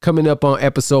Coming up on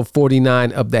episode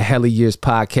 49 of the Hella Years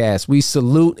podcast, we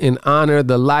salute and honor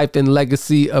the life and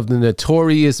legacy of the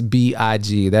notorious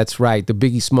B.I.G. That's right, the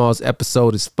Biggie Smalls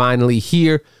episode is finally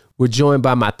here. We're joined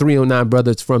by my 309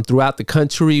 brothers from throughout the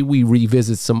country. We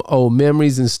revisit some old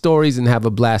memories and stories and have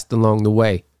a blast along the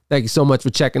way. Thank you so much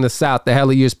for checking us out. The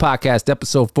Hella Years podcast,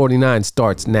 episode 49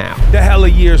 starts now. The Hella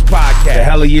Years podcast. The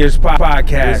Hella Years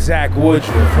podcast. With Zach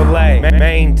Woodruff, Filet,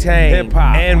 Maintain, Hip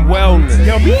Hop, and Wellness.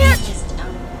 Yo, bitch!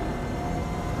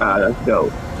 Ah, that's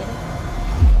dope.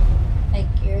 Like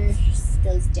yours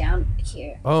goes down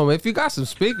here. If you got some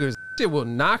speakers, shit will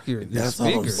knock your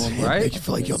speakers, right? Make you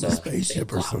feel like you're on a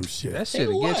spaceship or some shit. That shit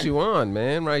will get you on,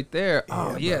 man, right there.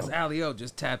 Yeah, yes, Alio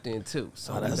just tapped in too.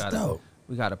 So that's dope.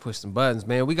 We got to push some buttons,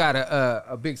 man. We got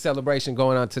a big celebration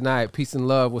going on tonight. Peace and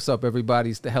love. What's up,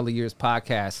 everybody? It's the Hella Years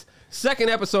podcast. Second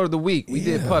episode of the week. We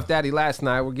did Puff Daddy last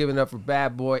night. We're giving up for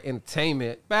Bad Boy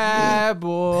Entertainment. Bad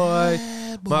Boy.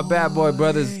 My Bad Boy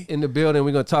brothers in the building.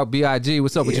 We're going to talk B.I.G.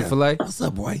 What's up with you, Filet? What's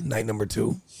up, boy? Night number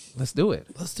 2. Let's do it.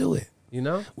 Let's do it. You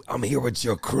know? I'm here with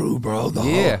your crew, bro.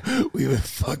 We've been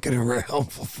fucking around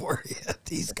before. Yeah,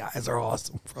 these guys are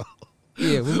awesome, bro.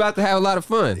 Yeah, we're about to have a lot of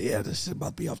fun. Yeah, this shit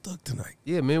about to be off the hook tonight.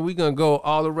 Yeah, man, we're going to go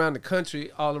all around the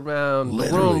country, all around the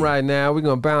room right now. We're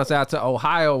going to bounce out to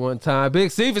Ohio one time.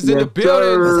 Big Cephas in the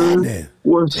building.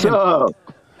 What's up?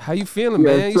 How you feeling,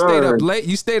 man? You stayed up late.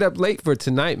 You stayed up late for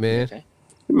tonight, man. Okay.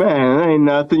 Man, it ain't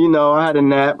nothing. You know, I had a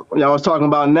nap. Y'all was talking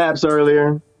about naps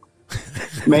earlier.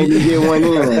 Maybe get one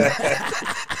in.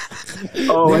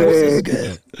 Oh, hey.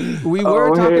 We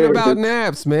were talking about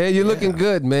naps, man. You're looking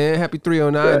good, man. Happy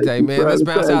 309 day, man. Let's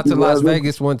bounce out to Las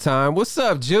Vegas one time. What's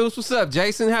up, Juice? What's up,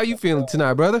 Jason? How you feeling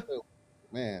tonight, brother?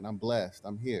 Man, I'm blessed.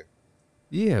 I'm here.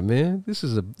 Yeah, man. This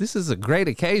is a great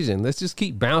occasion. Let's just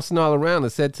keep bouncing all around.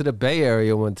 Let's head to the Bay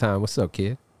Area one time. What's up,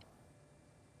 kid?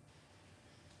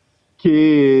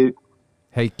 Kid.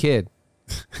 Hey, kid.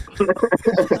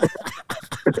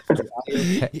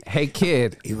 Hey,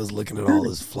 kid. He was looking at all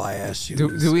his fly ass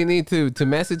shoes. Do we need to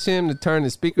message him to turn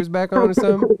the speakers back on or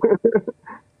something?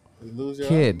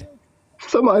 Kid.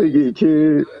 Somebody get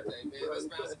kid.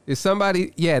 Is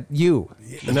somebody? Yeah, you.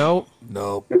 No.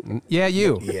 Yeah,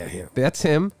 you. Yeah, him. That's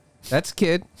him. That's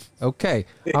kid. Okay.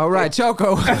 All right,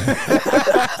 Choco.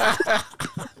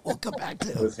 We'll come back to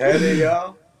him. What's happening,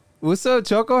 y'all? What's up,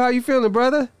 Choco? How you feeling,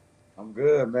 brother? I'm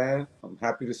good, man. I'm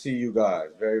happy to see you guys.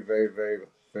 Very, very, very,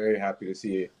 very happy to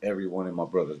see every one of my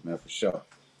brothers, man, for sure.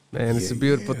 Man, it's a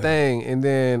beautiful thing. And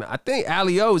then I think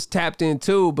Alio's tapped in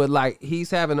too, but like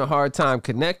he's having a hard time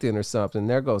connecting or something.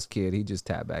 There goes Kid. He just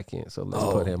tapped back in. So let's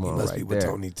put him on right there.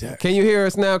 Tony Tech. Can you hear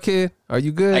us now, Kid? Are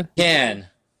you good? I can.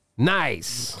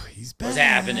 Nice. He's back. What's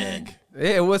happening?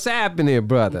 Yeah, what's happening,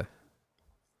 brother?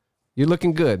 You're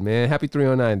looking good, man. Happy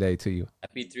 309 day to you.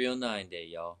 Happy 309 day,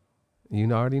 y'all.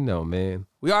 You already know, man.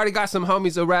 We already got some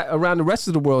homies around the rest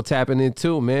of the world tapping in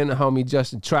too, man. The homie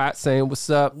Justin Trott saying what's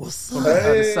up. From the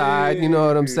other side, you know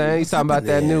what I'm saying? He's talking about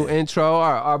that new intro.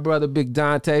 Our brother Big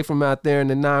Dante from out there in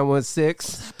the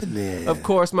 916. Of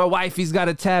course, my wifey's got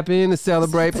to tap in to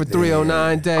celebrate for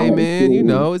 309 day, man. You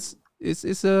know, it's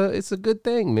a good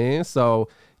thing, man. So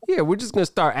yeah, we're just gonna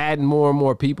start adding more and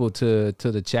more people to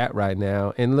the chat right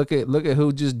now, and look at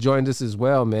who just joined us as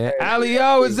well, man.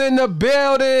 Alio is in the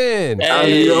building.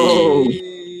 Hey. Alio.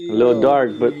 A little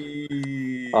dark, but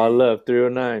all love.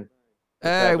 309.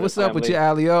 Hey, what's up with you,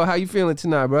 Alio? How you feeling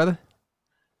tonight, brother?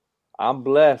 I'm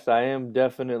blessed. I am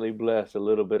definitely blessed. A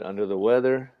little bit under the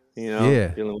weather, you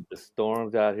know, dealing with the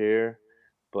storms out here,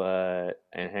 and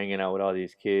hanging out with all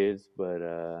these kids. But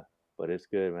it's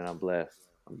good, man. I'm blessed.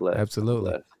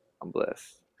 Absolutely. I'm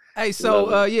blessed. Hey,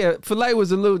 so Filet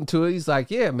was alluding to it. He's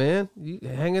like, yeah, man, you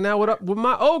hanging out with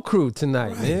my old crew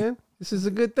tonight, man. This is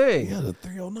a good thing. Yeah, the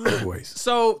 309 boys.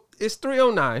 So it's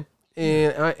 309,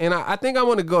 and I think I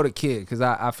want to go to Kid because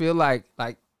I feel like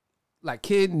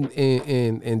Kid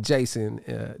and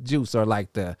Jason Juice are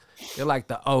they're like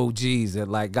the OGs that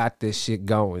like got this shit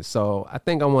going. So I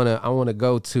think I wanna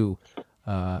go to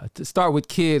start with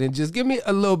Kid and just give me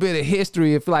a little bit of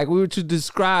history. If like we were to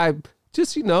describe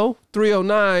just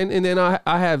 309, and then I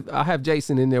have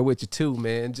Jason in there with you too,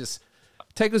 man. Just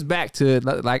take us back to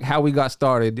like how we got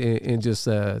started and just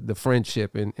the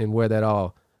friendship and where that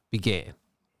all began.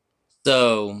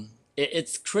 So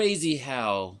it's crazy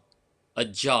how a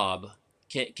job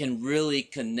can really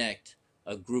connect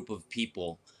a group of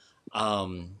people.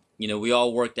 We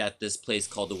all worked at this place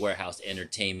called the Warehouse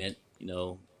Entertainment,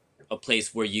 a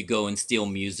place where you go and steal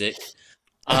music.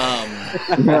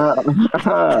 Yeah.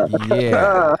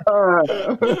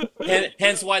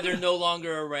 Hence why they're no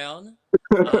longer around.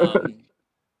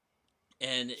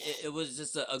 And it was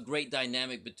just a great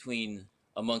dynamic between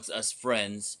amongst us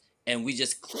friends, and we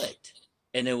just clicked.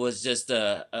 And it was just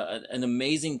an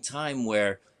amazing time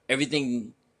where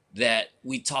everything that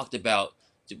we talked about,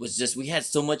 it was just we had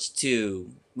so much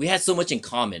in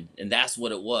common, and that's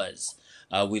what it was.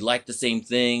 We liked the same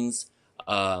things.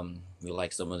 We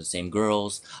liked some of the same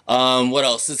girls. What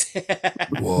else is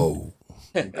Whoa.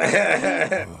 No,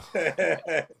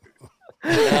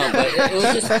 but it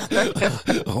was just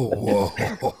Whoa.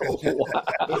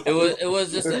 it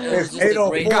was just a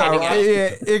great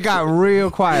it got real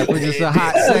quiet for just a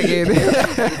hot second.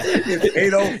 It's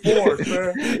 8:04,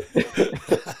 sir.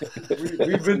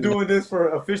 We've been doing this for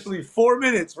officially 4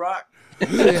 minutes, Rock. You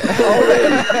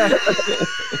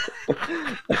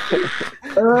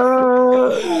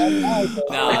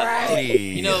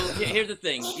know, here's the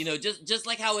thing. You know, just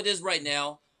like how it is right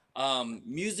now,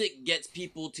 music gets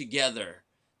people together.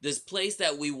 This place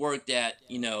that we worked at,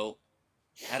 you know,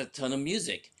 had a ton of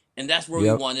music, and that's where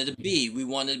we wanted to be. We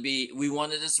wanted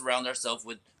to surround ourselves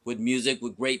with music,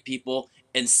 with great people,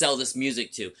 and sell this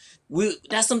music to.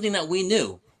 That's something that we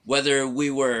knew, whether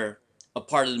we were a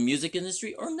part of the music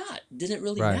industry or not, didn't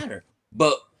really matter.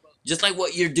 But just like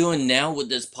what you're doing now with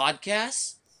this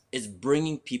podcast, is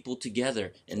bringing people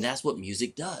together, and that's what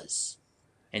music does.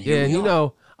 And here we are. You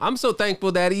know, I'm so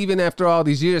thankful that even after all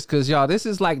these years, because y'all, this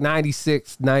is like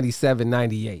 96, 97,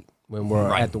 98 when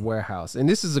we're at the warehouse. And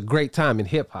this is a great time in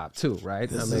hip hop too, right?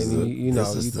 I mean, you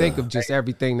think of just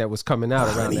everything that was coming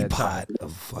out around that time.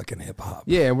 Of fucking hip hop.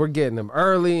 Yeah, and we're getting them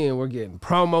early, and we're getting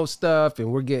promo stuff,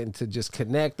 and we're getting to just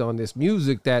connect on this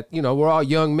music that, you know, we're all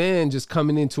young men just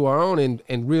coming into our own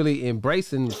and really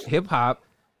embracing hip hop.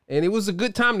 And it was a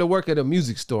good time to work at a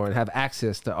music store and have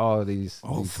access to all of these.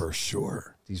 For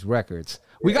sure. These records.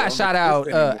 We got to shout out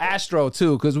Astro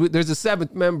too, because there's a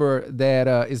 7th member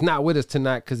that is not with us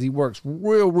tonight because he works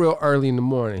real early in the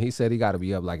morning. He said he got to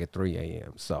be up like at 3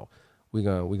 a.m. So we're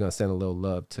gonna send a little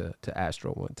love to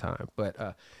Astro one time.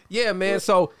 But yeah, man.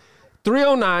 So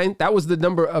 309, that was the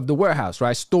number of the warehouse,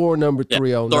 right? Store number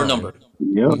 309. Store number.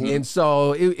 Yeah. And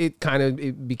so it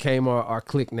became our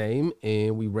clique name,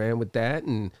 and we ran with that,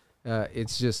 and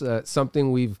it's just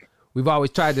something we've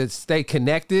always tried to stay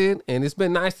connected, and it's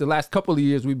been nice. The last couple of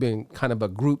years, we've been kind of a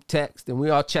group text, and we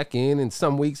all check in, and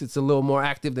some weeks it's a little more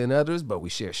active than others, but we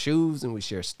share shoes, and we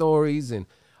share stories, and,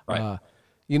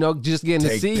 you know, just getting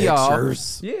to see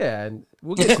pictures. y'all. Yeah, and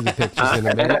we'll get to the pictures in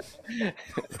a minute.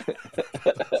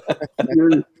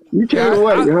 You can't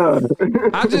wait, huh?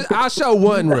 I'll show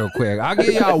one real quick. I'll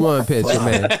give y'all one picture,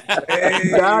 man.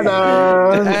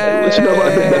 Dada. What you know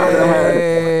about the Dada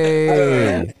hat?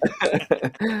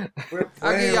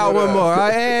 I'll give y'all one more.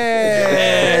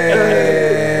 Hey.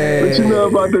 What you know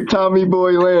about the Tommy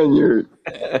Boy lanyard?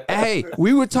 Hey,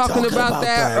 we were talking about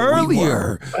that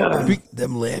earlier.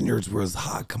 Them lanyards was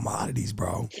hot commodities,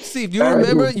 bro. Steve, you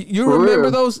remember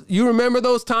those? You remember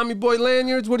those Tommy Boy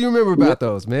lanyards? What do you remember about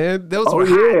those, man? Those were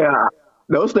hot. Yeah.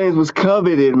 Those things was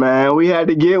coveted, man. We had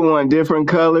to get one, different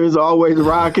colors, always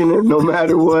rocking it, no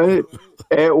matter what.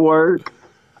 At work,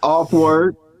 off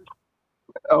work.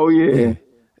 Oh yeah.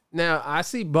 Now I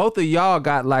see both of y'all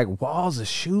got like walls of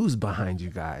shoes behind you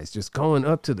guys, just going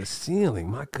up to the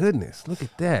ceiling. My goodness, look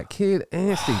at that, Kid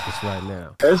and Steepus right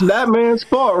now. That's that man's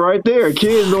fault right there.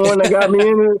 Kid's the one that got me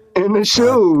in the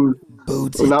shoes.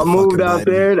 Boots. When I moved out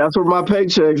there, that's where my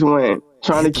paychecks went.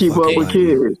 Trying to keep up with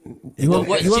kids.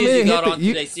 What shoes you got on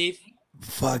today, Steve?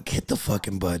 Hit the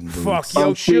fucking button, boots. Fuck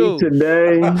your shoe.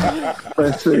 Today,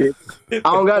 let's see. I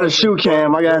don't got a shoe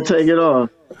cam. I gotta take it off.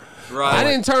 Right. I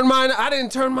didn't turn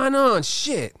mine on.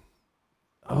 Shit.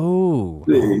 Oh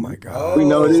my God. We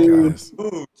know these.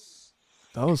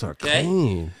 Those are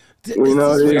clean. We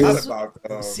know these.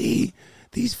 See,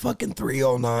 these fucking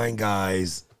 309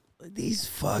 guys. These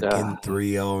fucking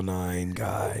 309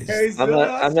 guys. I'm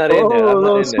not in there. I'm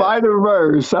not in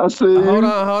Spider-Verse. I see. Hold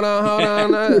on. Hold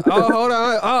on.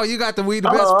 Oh, you got the We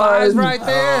the Best Spies right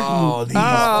there? Oh, these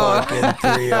fucking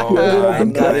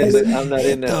 309 guys. I'm not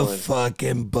in that the one.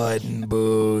 fucking button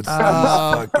boots. These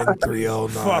fucking 309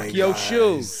 Fuck your guys.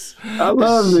 shoes. I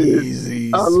love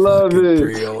it. I love it.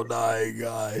 309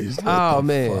 guys. Oh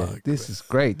man, this is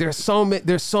great. There's so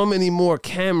many more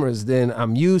cameras than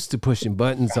I'm used to pushing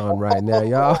buttons on right now,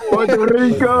 y'all. Puerto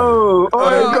Rico.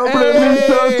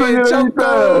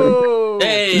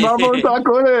 Hey. Vamos a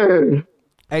correr.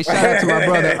 Hey, shout out to my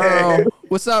brother Earl.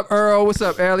 What's up, Earl? What's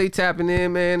up, Early? Tapping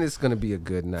in, man. It's gonna be a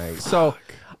good night. So,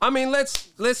 I mean, let's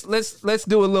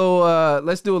do a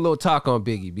little talk on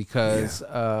Biggie because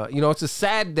you know, it's a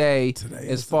sad day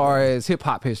as far as hip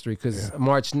hop history because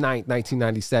March 9th,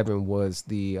 1997 was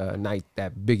the night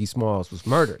that Biggie Smalls was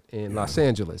murdered in Los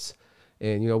Angeles.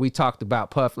 And, you know, we talked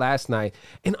about Puff last night.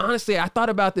 And honestly, I thought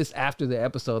about this after the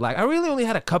episode. Like, I really only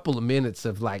had a couple of minutes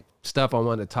of, like, stuff I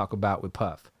wanted to talk about with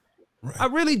Puff. Right. I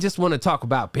really just want to talk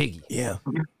about Biggie. Yeah.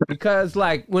 Because,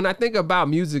 like, when I think about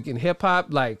music and hip-hop,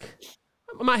 like,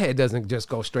 my head doesn't just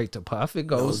go straight to Puff. It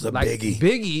goes, like, Biggie.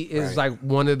 Biggie is, like,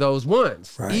 one of those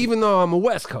ones. Right. Even though I'm a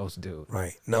West Coast dude.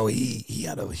 Right. No, he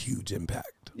had a huge impact.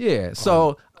 Yeah,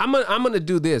 so I'm gonna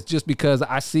do this just because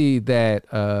I see that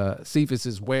Cephas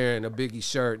is wearing a Biggie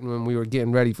shirt, and when we were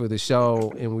getting ready for the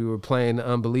show and we were playing the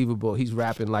Unbelievable, he's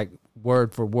rapping like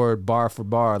word for word, bar for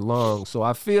bar along. So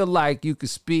I feel like you could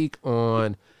speak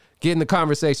on getting the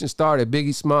conversation started.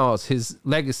 Biggie Smalls, his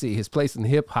legacy, his place in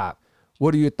hip hop.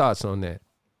 What are your thoughts on that?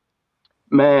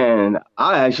 Man,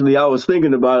 I was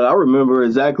thinking about it. I remember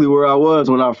exactly where I was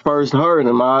when I first heard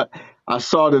him. I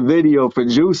saw the video for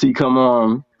Juicy come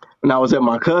on when I was at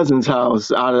my cousin's house.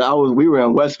 We were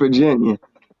in West Virginia,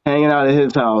 hanging out at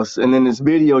his house, and then this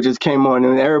video just came on,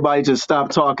 and everybody just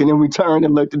stopped talking, and we turned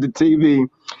and looked at the TV.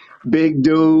 Big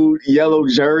dude, yellow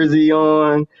jersey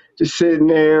on, just sitting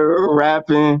there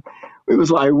rapping. We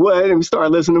was like, what? And we started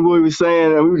listening to what he was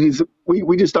saying, and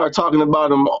we just started talking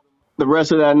about him the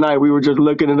rest of that night. We were just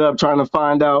looking it up, trying to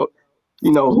find out,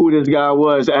 you know, who this guy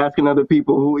was, asking other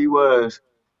people who he was.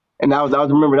 And I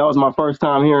remember that was my first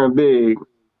time hearing Big,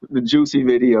 the Juicy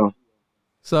video.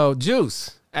 So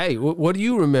Juice, hey, what do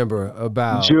you remember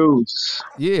about Juice?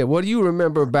 Yeah, what do you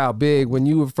remember about Big when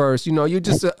you were first? You know, you're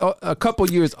just a couple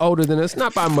years older than us,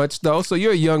 not by much though. So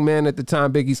you're a young man at the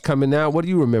time Biggie's coming out. What do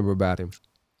you remember about him?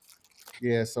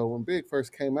 Yeah, so when Big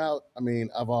first came out, I mean,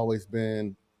 I've always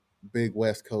been big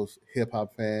West Coast hip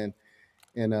hop fan,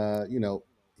 and you know,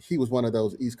 he was one of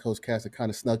those East Coast cats that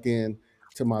kind of snuck in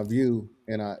to my view,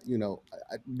 and I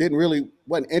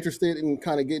wasn't interested in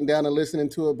kind of getting down and listening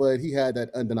to it, but he had that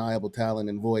undeniable talent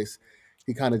and voice.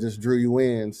 He kind of just drew you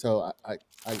in, so I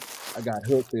got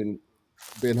hooked and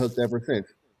been hooked ever since.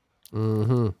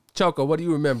 Mm-hmm. Choco, what do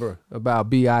you remember about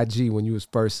B.I.G. when you was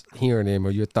first hearing him,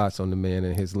 or your thoughts on the man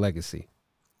and his legacy?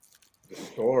 The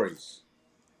stories,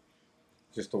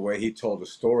 just the way he told the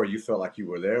story, you felt like you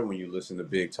were there when you listened to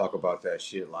Big talk about that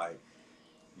shit. Like,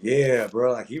 yeah,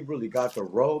 bro, like he really got the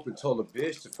rope and told a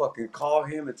bitch to fucking call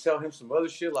him and tell him some other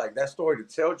shit. Like that story to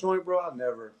tell joint, bro, I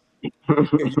never.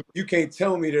 You can't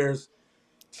tell me there's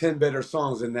 10 better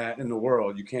songs than that in the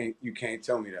world. You can't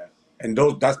tell me that. And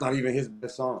that's not even his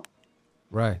best song.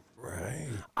 Right.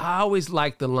 I always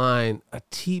like the line, a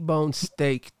T-bone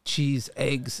steak, cheese,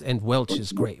 eggs, and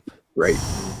Welch's grape. Right.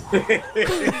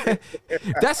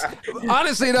 That's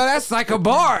honestly though, that's like a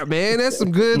bar, man. That's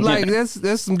some good, like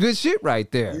that's some good shit right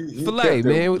there. Filet,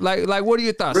 man. Like what are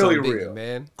your thoughts really on Biggie, real,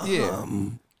 man? Yeah.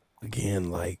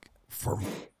 Again, like for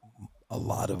a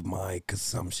lot of my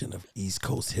consumption of East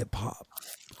Coast hip hop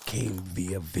came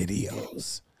via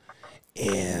videos,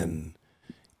 and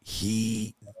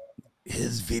his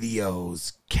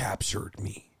videos captured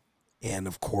me. And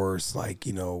of course, like,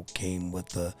 you know, came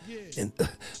with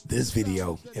this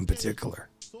video in particular.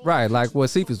 Right, like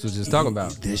what Cephas was just talking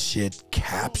about. This shit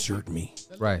captured me.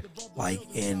 Right.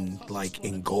 Like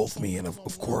engulfed me. And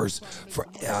of course, for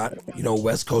you know,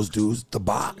 West Coast dudes, the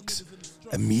box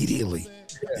immediately.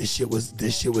 This shit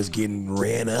was getting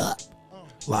ran up.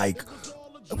 Like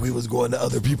we was going to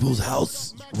other people's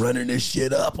house, running this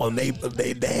shit up on their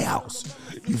house.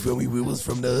 You feel me? We was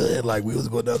from the hood. Like, we was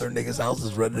going to other niggas'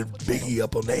 houses, running Biggie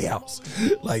up on their house.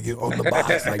 Like, on the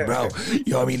box. Like, bro,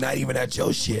 you know what I mean? Not even at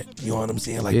your shit. You know what I'm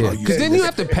saying? Like, bro, because then you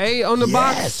have to pay on the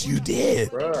box? Yes, you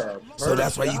did. Bruh, so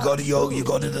that's why you go to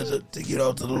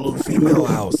the little female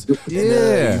house. Yeah.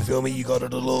 And, you feel me? You go to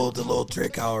the little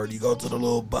trick hour. You go to the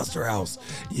little buster house.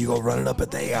 You go running up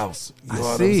at their house. You know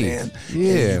what I'm saying?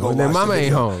 Yeah, when their mama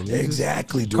ain't home.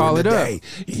 Exactly. During the day.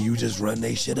 And you just run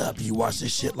they shit up. You watch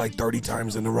this shit like 30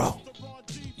 times in a row.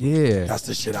 Yeah. That's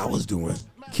the shit I was doing.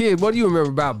 Kid, what do you remember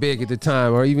about Big at the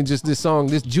time? Or even just this song,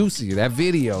 this Juicy, that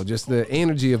video, just the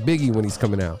energy of Biggie when he's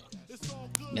coming out?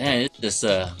 Man, it's just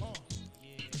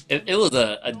it was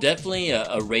definitely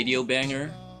a radio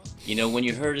banger. You know, when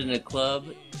you heard it in a club,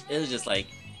 it was just like,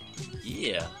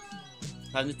 yeah,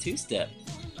 time to two-step.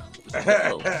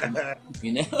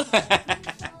 You know?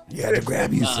 You had to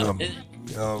grab you some.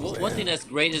 One thing that's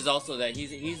great is also that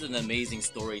he's an amazing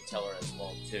storyteller as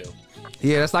well too.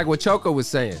 Yeah, that's like what Choco was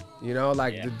saying. You know,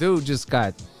 like the dude just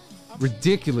got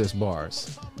ridiculous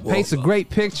bars. Paints a great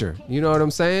picture. You know what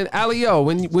I'm saying? Alio,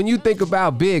 when you think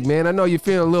about Big, man, I know you're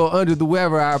feeling a little under the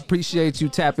weather. I appreciate you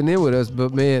tapping in with us,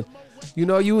 but man, you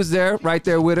know you was there, right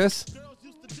there with us.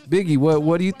 Biggie,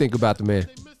 what do you think about the man?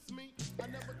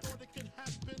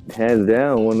 Hands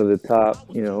down, one of the top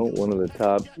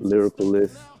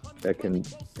lyricalists that can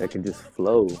just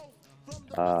flow.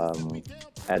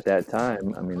 At that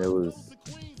time, I mean, it was,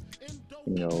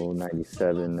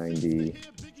 97, 90,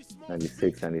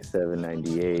 96, 97,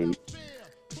 98.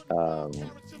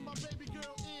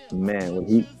 Man,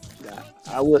 when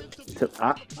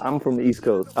I'm from the East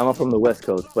Coast. I'm from the West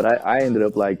Coast, but I ended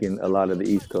up liking a lot of the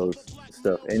East Coast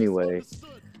stuff anyway.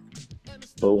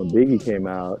 But when Biggie came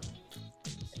out,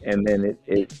 and then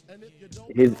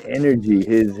his energy,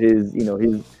 his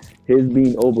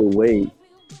being overweight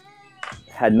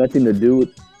had nothing to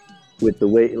do with the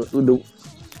way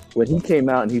when he came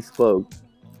out and he spoke,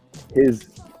 his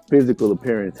physical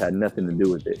appearance had nothing to do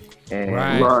with it. And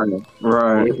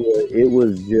right. It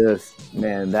was just,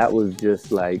 man, that was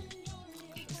just like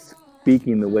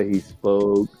speaking the way he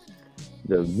spoke,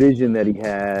 the vision that he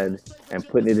had, and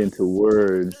putting it into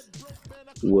words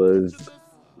was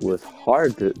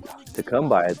hard to come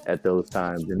by at those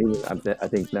times. And even I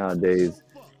think nowadays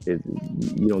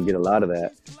you don't get a lot of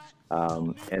that.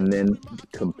 And then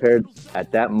compared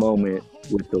at that moment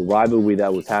with the rivalry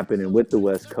that was happening with the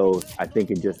West Coast, I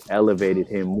think it just elevated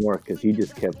him more because he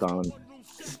just kept on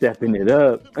stepping it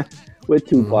up with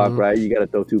Tupac, right? You got to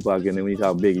throw Tupac in, and when you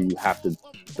talk Biggie, you have to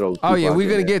throw Tupac. Oh yeah, we're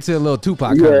gonna get to a little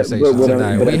Tupac conversation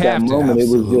tonight. But we at have that to. moment,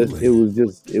 he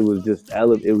was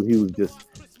just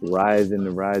rising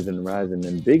and rising and rising.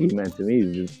 And Biggie, man, to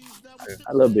me,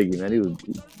 I love Biggie, man. He was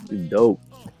dope,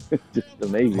 just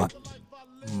amazing.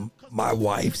 My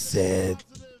wife said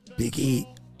Biggie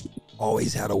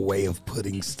always had a way of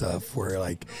putting stuff where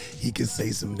like he could say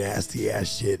some nasty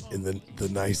ass shit in the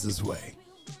nicest way.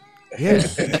 Yeah.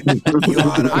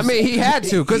 I mean, he had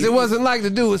to, because it wasn't like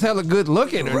the dude was hella good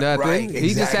looking or nothing. Right, exactly.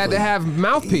 He just had to have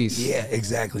mouthpiece. Yeah,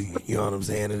 exactly. You know what I'm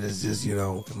saying? And it's just,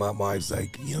 my wife's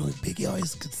like, Biggie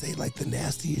always could say like the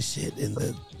nastiest shit in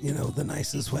the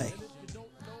nicest way.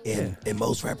 And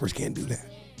most rappers can't do that.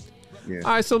 Yeah.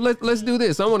 All right, so let's do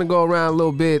this. I want to go around a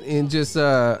little bit and just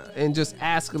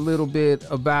ask a little bit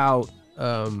about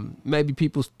maybe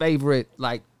people's favorite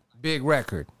like big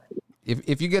record.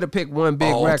 If you get to pick one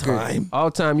big record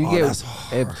all time, you get.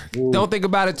 Don't think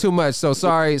about it too much. So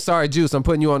sorry, Juice. I'm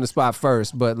putting you on the spot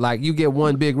first, but like you get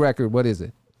one big record. What is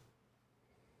it?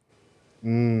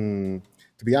 To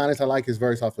be honest, I like his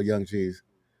verse off of Young G's.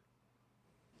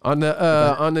 On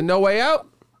the No Way Out.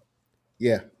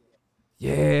 Yeah.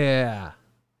 Yeah,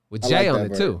 with Jay on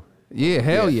it too. Yeah,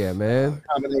 hell yeah, man.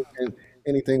 Combination,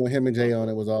 anything with him and Jay on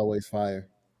it was always fire.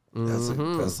 That's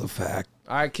a fact.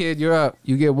 All right, kid, you're up.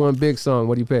 You get one big song.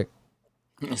 What do you pick?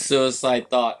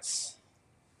 Suicide Thoughts.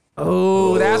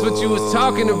 Oh, that's what you was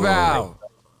talking about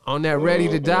on that Ready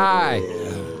to Die.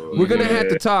 We're gonna have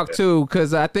to talk too,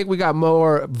 because I think we got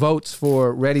more votes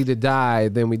for Ready to Die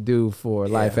than we do for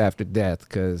Life After Death.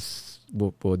 Because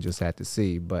we'll just have to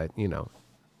see. But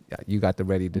you got the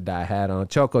Ready to Die hat on.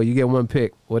 Choco, you get one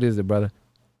pick. What is it, brother?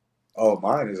 Oh,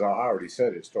 mine is, I already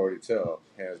said it, Story to Tell,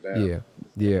 hands down.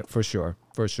 Yeah, for sure.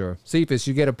 Cephas,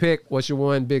 you get a pick. What's your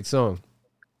one big song?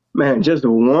 Man, just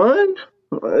one?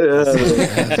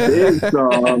 Big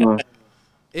song.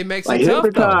 It makes like it tough,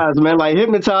 Hypnotize, man. Like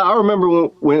Hypnotize. I remember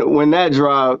when that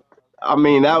dropped. I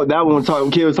mean, that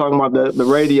one kid was talking about the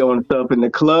radio and stuff in the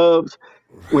clubs.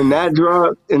 When that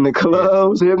dropped in the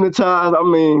clubs, Hypnotize, I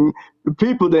mean, the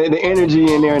people, the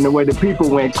energy in there and the way the people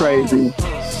went crazy.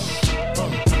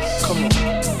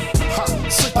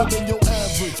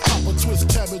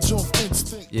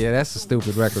 Yeah, that's a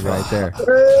stupid record right there.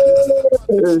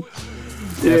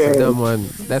 That's a dumb one.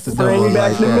 That's a dumb Bring one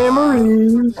back right the there.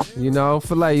 memories.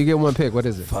 For like, you get one pick. What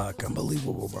is it? Fuck,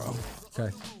 unbelievable, bro.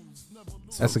 Okay.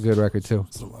 That's a good record too.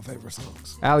 It's one of my favorite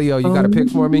songs. Alio, you got a pick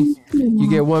for me? You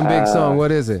get one big song.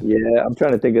 What is it? Yeah, I'm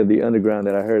trying to think of the underground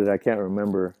that I heard that I can't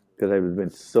remember because it's been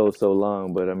so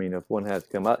long. But I mean, if one has to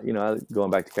come out,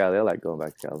 going back to Cali, I like going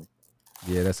back to Cali.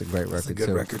 Yeah, that's a great record. That's a good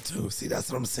record too. See,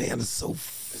 that's what I'm saying. It's so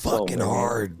fucking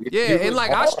hard. Yeah, and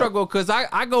like I struggle because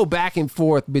I go back and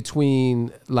forth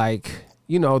between like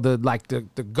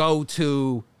the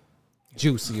go-to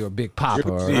Juicy or Big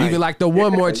Papa or even like the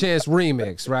One More Chance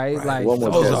remix, right? Like One More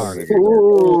those Chance. are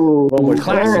One More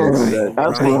classics.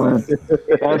 That's one.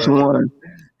 That's one.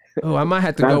 Oh, I might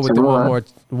have to go with the One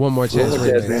More Chance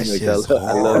remix.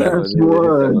 I love that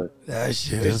one. That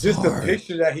shit It's is just hard. the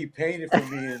picture that he painted for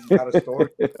me and got a story,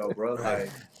 bro. Like,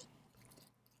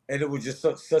 and it was just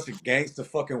such a gangster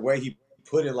fucking way he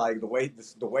put it. Like the way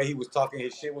he was talking,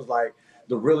 his shit was like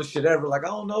the realest shit ever. Like, I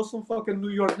don't know, some fucking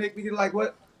New York nigga. Like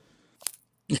what?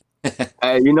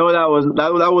 Hey, you know that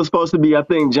was supposed to be, I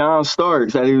think, John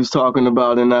Starks that he was talking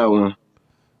about in that one.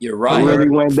 You're right. It really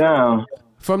went down.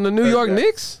 From the New York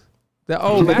Knicks? The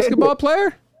old basketball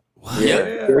player?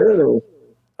 Yeah.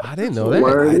 I didn't know that.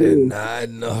 Word I did is. not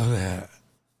know that.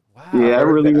 Wow. Yeah, it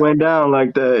really went down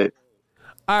like that.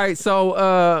 All right,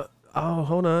 so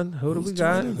hold on. Who do we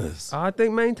got? joining us? I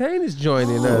think Maintain is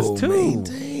joining us too.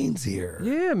 Maintain's here.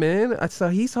 Yeah, man. I saw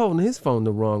he's holding his phone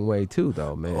the wrong way too,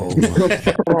 though, man.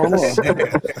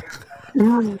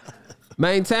 Oh,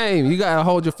 Maintain, you gotta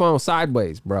hold your phone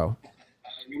sideways, bro.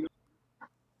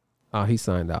 Oh, he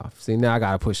signed off. See, now I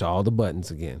gotta push all the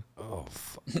buttons again. oh,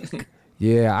 fuck.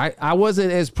 Yeah, I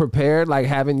wasn't as prepared, like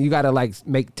you gotta like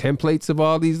make templates of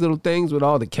all these little things with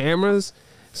all the cameras.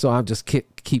 So I'm just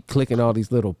keep clicking all these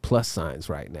little plus signs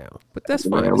right now. But that's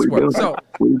fine. Man, It's working. So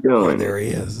we Oh, doing. there he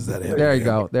is. Is that him? there you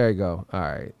go. There you go. All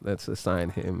right. Let's assign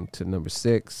him to number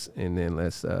 6. And then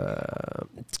let's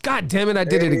God damn it, I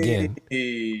did it again.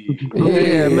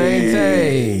 Yeah,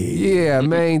 Maintain. Yeah,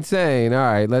 Maintain. All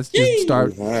right, let's just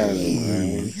start.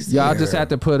 He's Y'all here. just have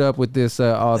to put up with this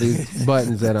all these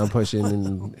buttons that I'm pushing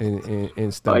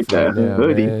and stuff Like right that now,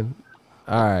 hoodie. man.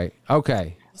 All right.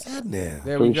 Okay. What's happening?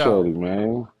 There we go. Appreciate it,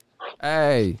 man.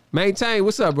 Hey, Maintain.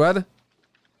 What's up, brother?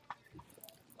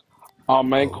 Oh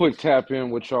man, quick tap in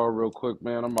with y'all real quick,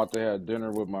 man. I'm about to have dinner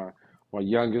with my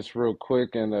youngest real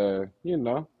quick, and you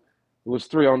know, it was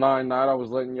 3:09 night. I was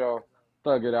letting y'all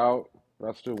thug it out. But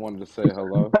I still wanted to say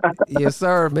hello. Yes,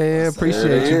 sir, man.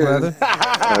 Appreciate you, brother.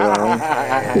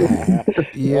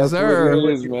 Yes, That's what sir.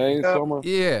 it is, man. So I'm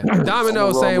Yeah, I'ma Domino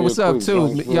roll saying me a what's up quick too.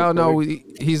 joint real Y'all know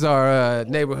quick. he's our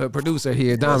neighborhood producer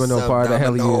here. Domino, What's up, part of the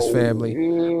Hell Domino? Years family. Yeah,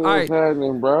 All what's right,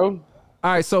 happening, bro? all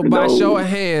right. So by show of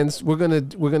hands, we're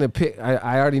gonna pick.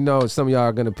 I already know some of y'all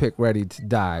are gonna pick Ready to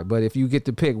Die, but if you get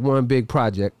to pick one big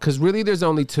project, because really there's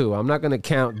only 2. I'm not gonna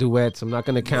count duets. I'm not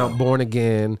gonna count Born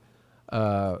Again.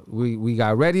 We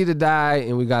got Ready to Die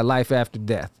and we got Life After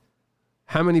Death.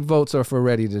 How many votes are for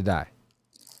Ready to Die?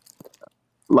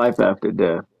 Life after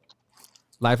death.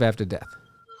 Life After Death.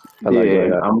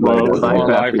 Yeah, I'm going with Going life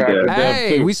after death.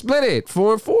 Hey, too. we split it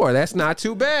 4-4. That's not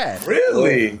too bad.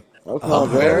 Really? That's not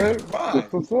bad. Fine.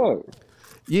 That's what's up.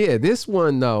 Yeah, this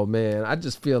one though, man. I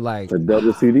just feel like, A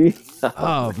double CD.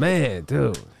 oh man,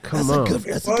 dude, come That's on. a good.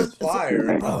 That's a It good. was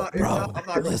fire. Bro, I'm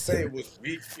not gonna say listen. it was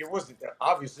weak. It wasn't.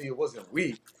 Obviously, it wasn't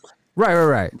weak.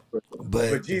 Right. But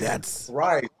But Jesus that's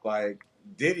Christ, like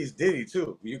Diddy's Diddy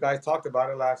too. You guys talked about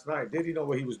it last night. Diddy know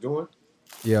what he was doing?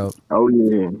 Yo, Oh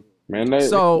yeah. Man, they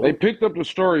so picked up the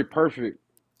story perfect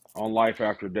on Life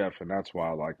After Death, and that's why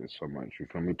I like it so much. You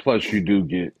feel me? Plus, you do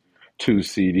get 2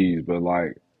 CDs, but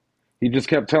like he just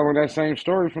kept telling that same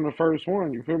story from the first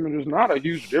one. You feel me? There's not a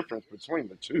huge difference between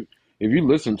the two. If you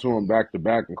listen to them back to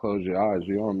back and close your eyes,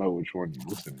 you don't know which one you're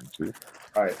listening to.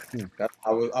 Right.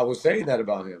 I was saying that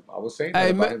about him. I was saying that hey,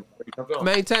 about him. Before he jumped on.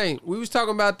 Maintain. We was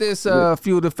talking about this. A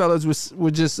few of the fellas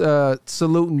were just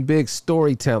saluting Big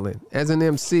storytelling. As an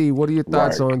MC, what are your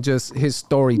thoughts Right. on just his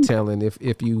storytelling?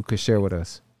 If you could share with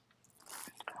us.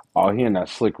 Oh, he in that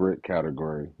Slick Rick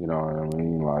category. You know what I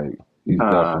mean? Like he's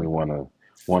definitely one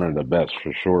of the best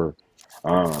for sure.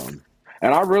 And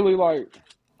I really like.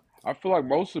 I feel like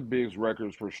most of Big's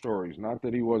records were stories. Not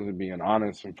that he wasn't being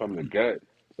honest and from the gut.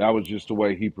 That was just the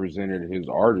way he presented his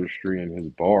artistry and his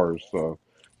bars. So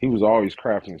he was always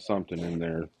crafting something in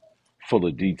there full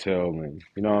of detail and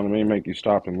you know what I mean, make you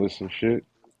stop and listen shit.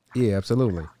 Yeah,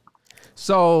 absolutely.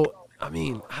 So, I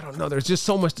mean, I don't know. There's just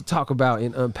so much to talk about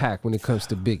and unpack when it comes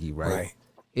to Biggie, right? right.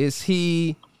 Is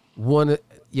he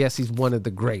yes, he's one of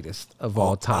the greatest of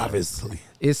all time. Obviously.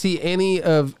 Is he any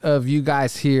of you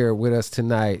guys here with us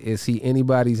tonight? Is he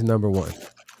anybody's number 1?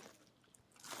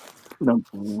 Number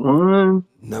 1.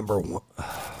 Number 1.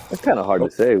 That's kind of hard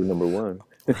to say. Number 1.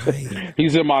 Right.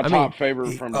 He's in my I top mean,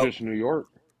 favorite from just New York.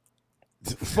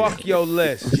 Fuck your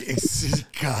list.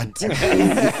 God.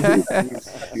 I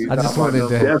just wanted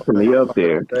to Definitely up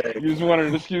there. You just wanted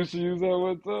an excuse to use that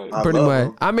one time. I pretty love much.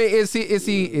 him. I mean, is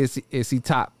he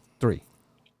top 3?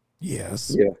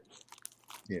 Yes. Yeah.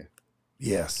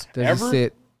 Yes. Does Ever? he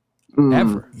sit Mm.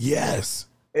 ever? Yes.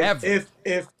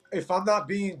 If I'm not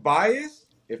being biased,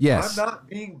 Yes. I'm not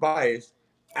being biased,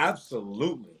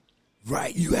 absolutely.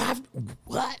 Right. You have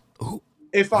what? Who?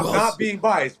 If I'm Who not else? being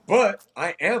biased, but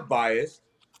I am biased.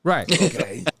 Right.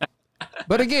 Okay.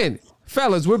 But again,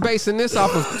 fellas, we're basing this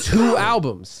off of 2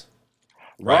 albums.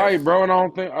 Right, bro. And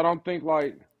I don't think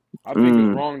like I think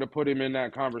it's wrong to put him in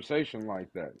that conversation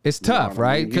like that. It's You know tough, what I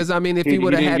right? mean? Because I mean, if he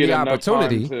would have didn't had get the enough time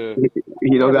opportunity,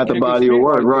 He don't got the kick his body of feet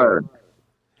work, like that. right?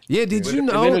 yeah. Did you And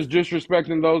then know? it's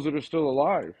disrespecting those that are still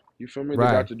alive. You feel me? They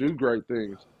Right. got to do great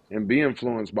things and be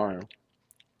influenced by him.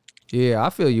 Yeah, I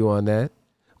feel you on that.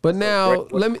 But now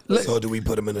let me. So do we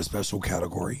put him in a special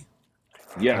category?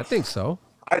 Yes. I think so.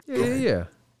 I Yeah.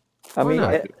 I Why mean,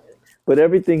 not? but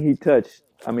everything he touched.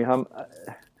 I mean,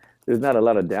 there's not a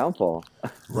lot of downfall.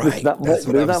 Right. There's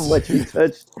not much he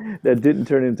touched that didn't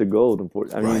turn into gold.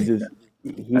 Unfortunately, I mean, just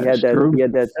he had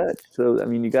that touch. So I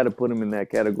mean, you got to put him in that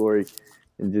category,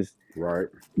 and just right.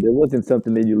 There wasn't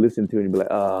something that you listen to and you'd be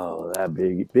like, oh, that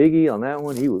Biggie on that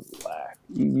one, he was whack.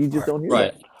 You just don't hear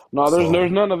that. No,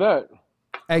 there's none of that.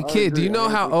 Hey, kid, do you know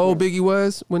how old Biggie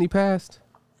was when he passed?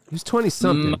 He was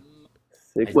 20-something.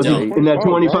 Was he in that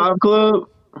 25 club?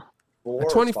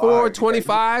 24,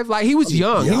 25? Like, he was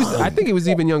young. I think he was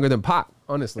even younger than Pac,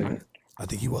 honestly. I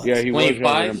think he was. Yeah, he was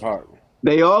younger than Pac.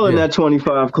 They all in that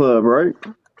 25 club, right?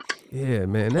 Yeah,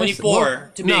 man.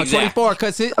 24 to be exact. 24,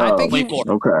 because I think 24.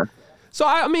 Okay. So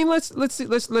I mean, let's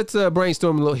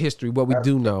brainstorm a little history, what we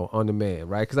do know on the man,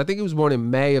 right? Because I think he was born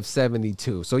in May of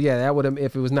 '72. So yeah, that would have,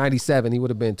 if it was '97, he would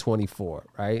have been 24,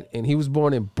 right? And he was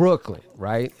born in Brooklyn,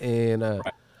 right? And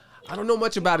I don't know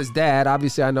much about his dad.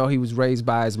 Obviously, I know he was raised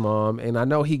by his mom, and I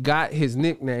know he got his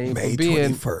nickname May for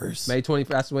being 21st. May 21st.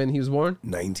 That's when he was born.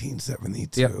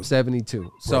 1972. Yep, 72.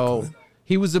 Brooklyn. So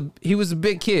he was a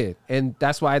big kid, and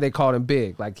that's why they called him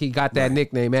Big. Like, he got that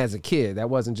nickname as a kid. That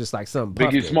wasn't just like some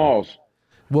Biggie Smalls.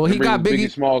 Well, he got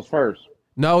Biggie Smalls first.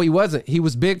 No, he wasn't. He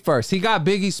was Big first. He got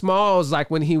Biggie Smalls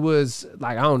like when he was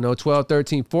like, I don't know, 12,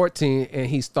 13, 14, and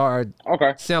he started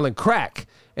selling crack.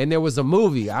 And there was a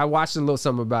movie. I watched a little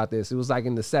something about this. It was like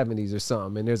in the 70s or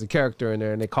something. And there's a character in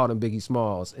there, and they called him Biggie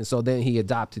Smalls. And so then he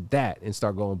adopted that and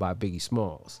started going by Biggie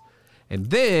Smalls. And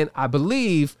then I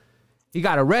believe he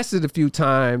got arrested a few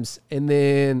times, and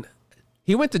then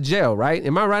he went to jail, right?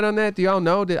 Am I right on that? Do y'all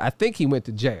know that? I think he went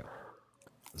to jail.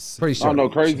 Pretty sure. I don't know,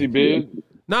 Crazy Big.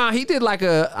 Nah, he did like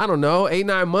I don't know,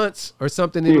 8-9 months or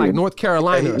something in like North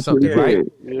Carolina or something, right?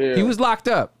 Yeah. He was locked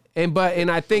up. And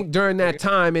I think during that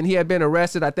time, and he had been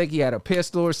arrested, I think he had a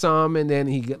pistol or something, and then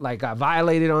he got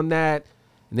violated on that.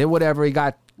 And then whatever, he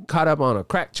got caught up on a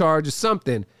crack charge or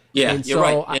something. Yeah, and you're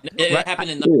so right. It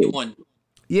happened in 91.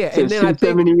 Yeah, and then I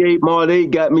think 78 Mod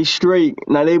 8 got me straight.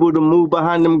 Not able to move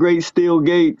behind them great steel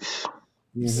gates.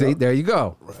 See, there you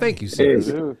go. Right. Thank you,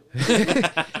 sir.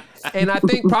 And I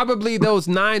think probably those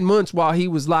 9 months while he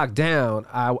was locked down,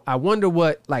 I wonder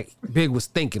what like Big was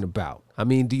thinking about. I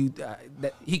mean,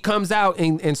 he comes out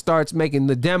and starts making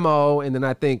the demo, and then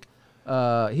I think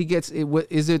he gets it.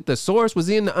 Is it The Source? Was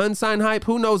he in the Unsigned Hype?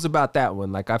 Who knows about that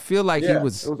one? Like, I feel like he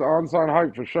was. It was Unsigned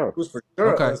Hype for sure. It was for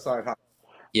sure Unsigned Hype.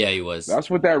 Yeah, he was. That's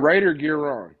what that Raider gear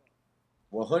on.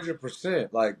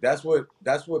 100%. Like, that's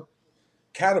what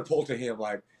catapulted him.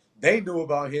 Like, they knew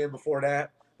about him before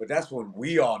that, but that's when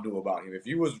we all knew about him. If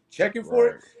you was checking for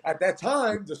it at that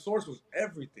time, The Source was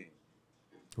everything.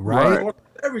 Right.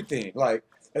 Everything. Like,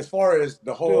 as far as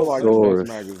the whole like Source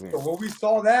magazine. So when we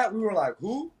saw that, we were like,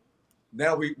 who?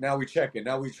 Now we checking.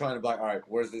 Now we trying to be like, all right,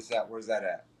 where's this at? Where's that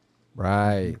at?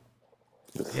 Right.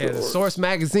 Yeah, The Source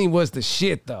magazine was the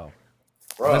shit though.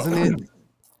 Bro. Wasn't it?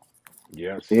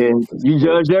 Yes. Yeah, you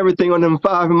judged everything on them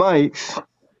 5 mics.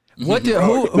 What did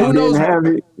who knows? Have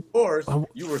it. Of course,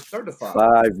 you were certified.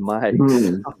 5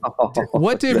 mics.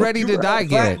 What did Ready to Die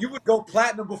get? You would go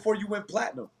platinum before you went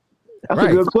platinum. That's a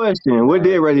good question. What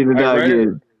did Ready to Die get?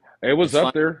 It was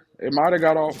up there. It might have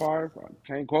got all 5.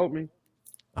 Can't quote me.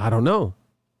 I don't know.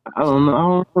 I don't know. I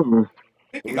don't remember.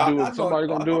 Somebody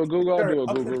gonna do a Google? I'll do a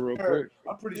Google real quick.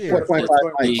 I'm pretty sure.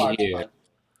 4.5.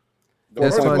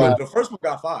 The first one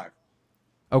got 5.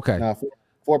 Okay. Nah,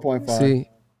 4.5. See,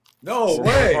 no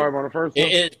way. 5 on the first one.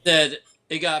 It said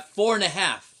it got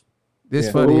 4.5. this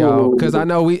funny, y'all, because I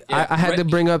know I had to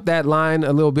bring up that line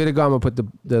a little bit ago. I'm gonna put the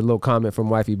little comment from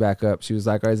Wifey back up. She was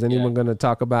like, "Is anyone gonna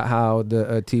talk about how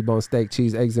the T-bone steak,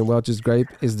 cheese, eggs, and Welch's grape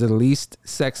is the least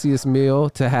sexiest meal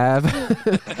to have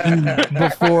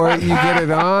before you get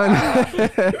it on?"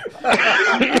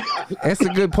 That's a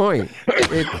good point.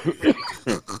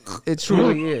 It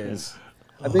truly is.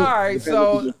 I think all right,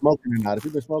 so if you've been smoking or not. If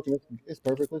you've been smoking, it's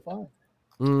perfectly fine.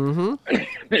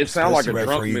 It sounded like a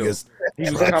drunk meal. He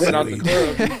was coming out the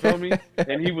club, you feel me?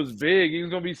 And he was big. He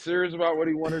was gonna be serious about what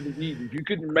he wanted to eat. If you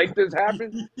couldn't make this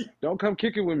happen, don't come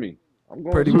kicking with me. I'm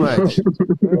going pretty much.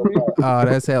 Oh,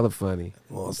 that's hella funny.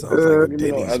 Well, it sounds like a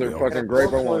Denny's other meal. fucking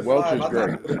grape. I want Welch's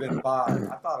grape. I thought it would have been 5.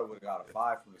 I thought it would have got a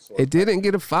 5 from The Source. It didn't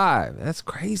get a 5. That's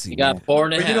crazy. You got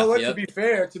 4.5. But you know what? Yep. To be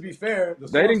fair, The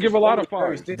They didn't Source give a was lot of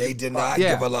very 5s. stingy. They did not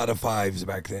Yeah. give a lot of 5s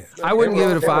back then. I wouldn't give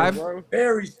it a They were 5.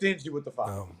 Very stingy with the 5.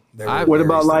 No, What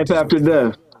about Life After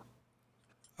Death?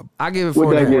 I give it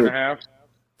What'd that 4.5. get?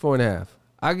 4.5.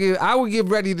 I would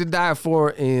give Ready to Die a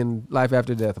 4 and Life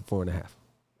After Death a 4.5.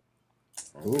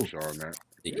 Oh, sure on that.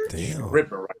 Damn.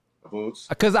 Ripping right in the boots.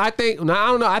 Because I don't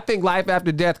know. I think Life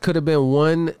After Death could have been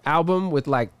one album with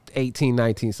like 18,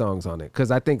 19 songs on it. Because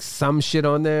I think some shit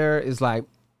on there is like,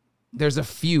 there's a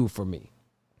few for me.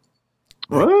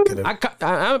 What?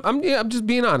 I'm just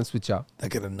being honest with y'all.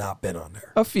 That could have not been on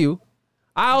there. A few.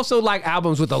 I also like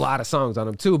albums with a lot of songs on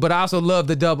them too, but I also love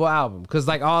the double album because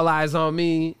like All Eyes on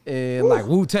Me and like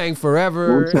Wu-Tang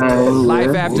Forever, Wu-Tang,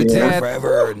 Life After Death,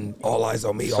 Forever, and All Eyes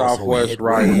on Me. Southwest also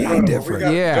Right.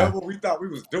 different. Yeah. We thought we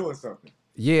was doing something.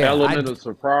 Yeah, Element of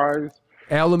Surprise.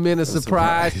 Element of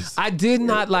Surprise. I did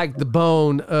not like the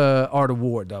Bone Art of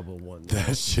War double one.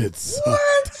 That shit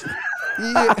sucked.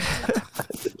 Yeah.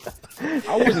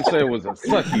 I wouldn't say it was a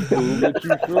sucky poo, but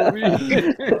you feel me?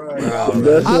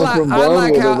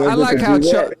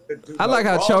 I like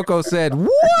how Choco said,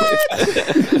 "What?"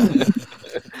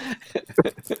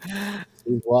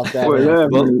 Walked out.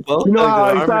 You know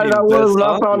how excited I was when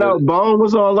I found out Bone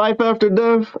was on Life After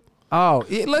Death? Oh,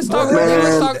 let's talk. Man,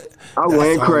 let's talk. I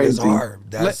went crazy.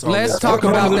 Let's talk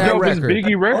about that record.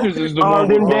 Biggie Records is the All one.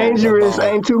 them dangerous.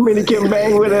 Ain't too many can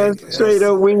bang with us. Straight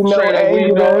up, we know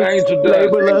angel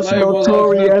dust. Label us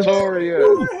notorious.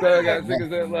 Thug ass niggas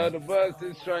that love the bus.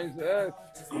 It's strange to us.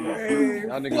 Come on,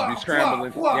 y'all niggas be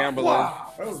scrambling, gambling.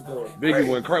 Biggie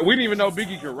went crazy. We didn't even know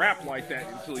Biggie could rap like that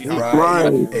until he Right,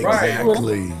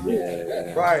 exactly.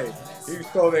 Yeah. Right. He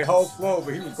stole their whole flow,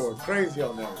 but he was going crazy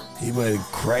on that one. He went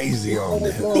crazy on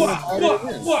that.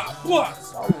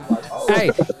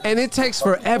 Hey, and it takes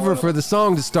forever for the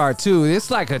song to start too.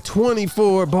 It's like a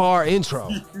 24-bar intro.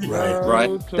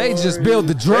 Right. They just build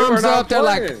the drums up. They're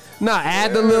like,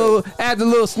 add the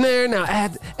little snare. Now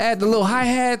add the little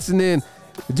hi-hats, and then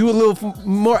do a little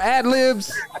more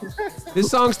ad-libs. This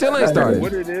song still ain't started.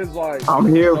 What it is like, I'm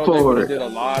here for they it. did a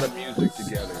lot of music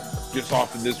together. Just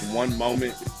off of this one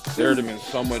moment, there would have been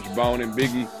so much Bone and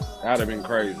Biggie. That'd have been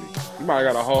crazy. You might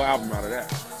have got a whole album out of that.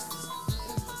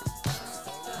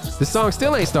 The song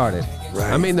still ain't started.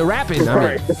 Right. I mean, the rapping.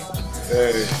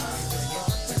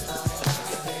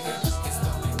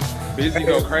 Busy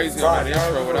go crazy on that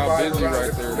intro without Busy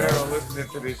right there. Listening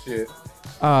to this shit.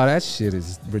 Oh, that shit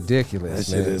is ridiculous.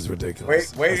 That shit is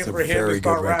ridiculous. Waiting for him to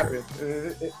start rapping.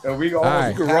 And we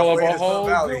almost can roll up a whole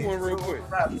good one real quick.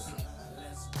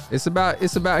 It's about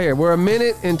here. We're a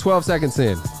minute and 12 seconds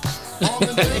in. All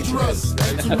and dangerous.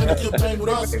 Ain't too many can bang with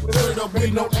us. Straight up, we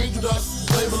no angel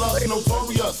dust. Label us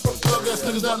notorious. Thug ass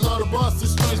niggas that love the bus.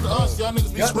 It's strange to us. Y'all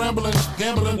niggas be scrambling,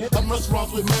 gambling. Up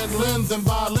restaurants with mandolins and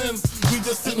violins. We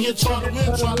just sitting here trying to win,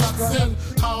 trying not to sin.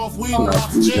 High off weed and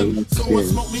oxygen. So much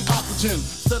smoke need oxygen.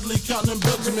 Steadily counting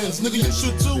Benjamins. Nigga, you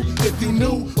should too. If you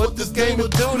knew what this game would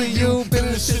do to you. Been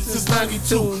in this shit since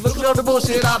 92. Look at all the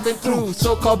bullshit I've been through.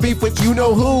 So-called beef with you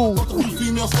know who.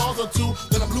 Female stars or two.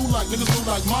 Then I'm blue like niggas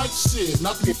blue like Mike. Shit,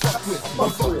 not to be fucked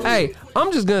with. Hey,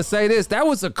 I'm just gonna say this. That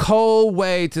was a cold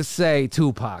way to say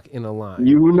Tupac in a line.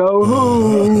 You know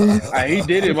who? He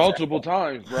did it multiple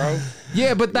times, bro.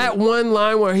 Yeah, but that one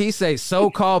line where he say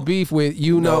so-called beef with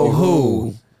you know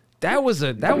who, that was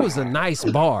a nice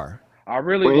bar. I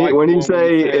really when he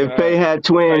say if Faye had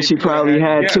twins, she probably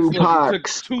had two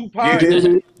Pacs. Two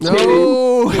Pacs.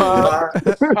 No.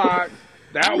 Pac.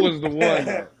 That was the one.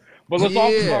 Though. But let's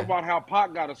also talk about how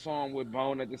Pac got a song with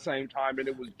Bone at the same time, and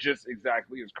it was just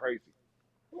exactly as crazy.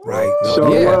 Right.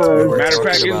 Matter of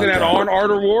fact, isn't that on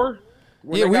Art of War?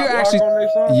 Yeah,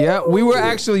 we were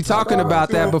actually talking about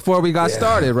that before we got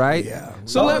started, right? Yeah.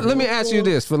 So let me ask you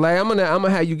this, Filet. I'm gonna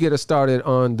have you get us started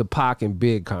on the Pac and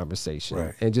Big conversation,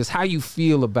 right, and just how you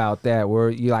feel about that. Where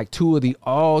you're like two of the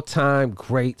all-time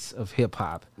greats of hip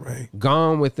hop, right,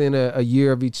 gone within a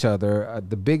year of each other.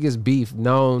 The biggest beef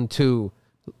known to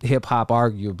hip hop,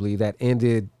 arguably, that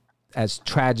ended as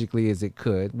tragically as it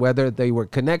could, whether they were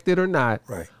connected or not.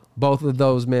 Right. Both of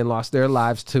those men lost their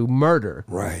lives to murder.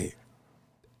 Right.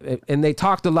 And they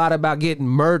talked a lot about getting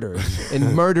murdered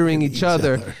and murdering each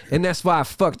other. And that's why I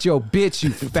fucked your bitch,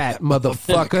 you fat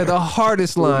motherfucker. The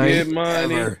hardest line. Get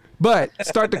money. Ever. But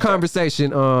start the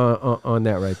conversation on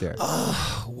that right there.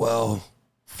 Well,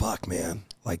 fuck, man.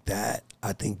 Like that,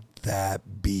 I think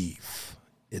that beef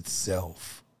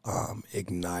itself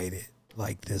ignited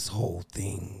like this whole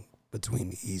thing between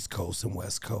the East Coast and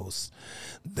West Coast,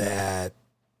 that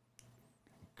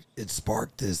it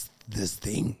sparked this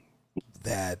thing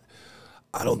that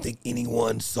I don't think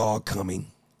anyone saw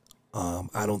coming.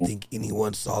 I don't think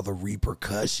anyone saw the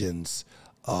repercussions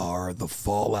or the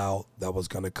fallout that was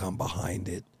going to come behind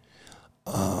it.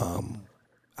 I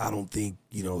don't think,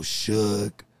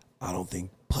 Suge, I don't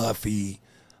think Puffy,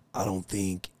 I don't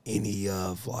think any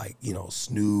of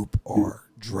Snoop or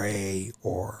Dre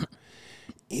or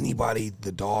anybody,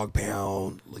 the Dog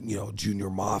Pound, Junior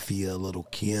Mafia, Little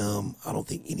Kim, I don't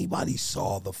think anybody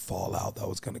saw the fallout that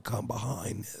was going to come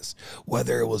behind this,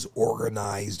 whether it was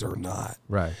organized or not.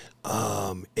 Right.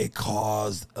 It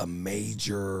caused a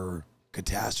major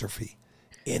catastrophe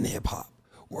in hip hop.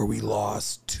 where we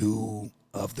lost two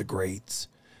of the greats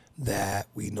that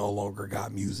we no longer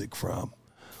got music from.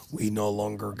 We no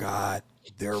longer got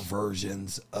their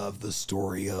versions of the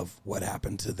story of what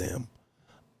happened to them.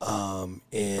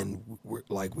 And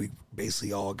we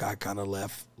basically all got kind of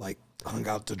left, like, hung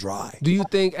out to dry. Do you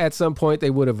think at some point they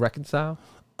would have reconciled?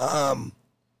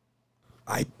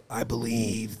 I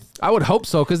believe. I would hope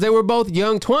so, because they were both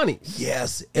young 20s.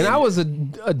 Yes. And I was a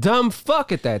dumb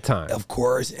fuck at that time. Of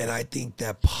course. And I think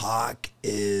that Pac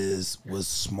was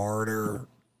smarter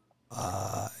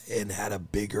and had a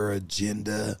bigger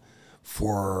agenda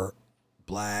for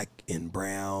black and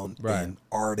brown and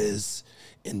artists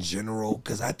in general.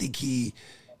 Because I think he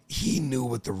knew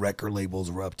what the record labels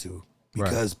were up to.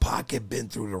 Because Pac had been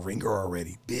through the ringer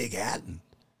already. Big hadn't.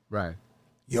 Right.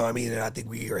 You know what I mean? And I think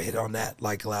we were hit on that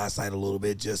like last night a little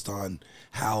bit, just on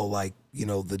how, like, you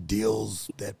know, the deals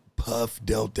that Puff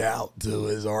dealt out to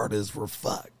his artists were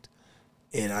fucked.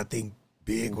 And I think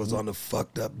Big was on a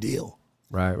fucked up deal.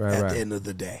 Right. At the end of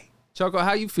the day. Choco,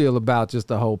 how you feel about just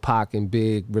the whole Pac and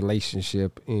Big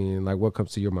relationship, and like what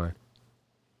comes to your mind?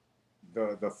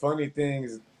 The funny thing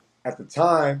is, at the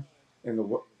time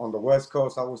on the West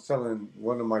Coast, I was telling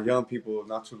one of my young people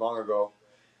not too long ago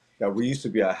that we used to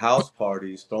be at house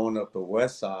parties throwing up the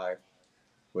West Side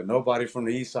with nobody from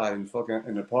the East Side and fucking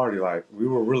in the party. Like, we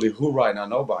were really who right now,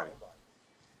 nobody.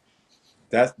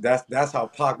 That's how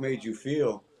Pac made you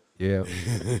feel. Yeah.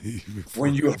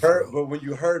 when you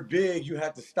heard Big, you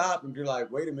had to stop and be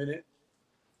like, wait a minute.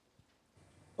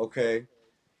 Okay.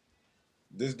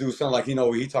 This dude sounds like he know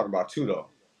what he talking about too, though.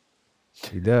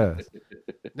 He does.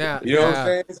 Now, you know what I'm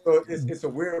saying? So it's a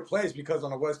weird place, because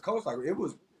on the West Coast, like, it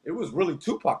was really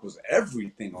Tupac was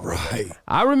everything on right.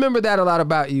 I remember that a lot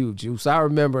about you, Juice. I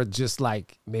remember just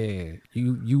like, man,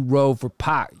 you rode for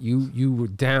Pac. You were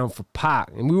down for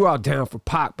Pac, and we were all down for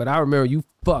Pac. But I remember you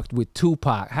fucked with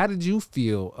Tupac. How did you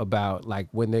feel about like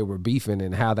when they were beefing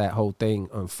and how that whole thing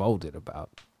unfolded about?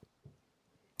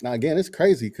 Now again, it's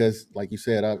crazy because, like you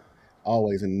said, I'm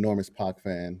always an enormous Pac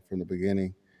fan from the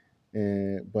beginning.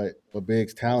 But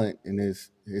Big's talent and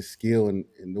his skill and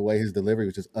the way his delivery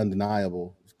was just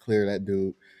undeniable. It's clear that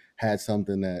dude had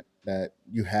something that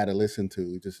you had to listen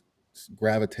to, just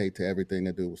gravitate to everything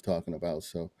that dude was talking about.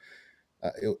 So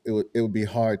it would be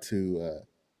hard to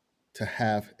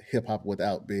have hip hop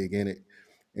without Big in it.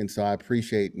 And so I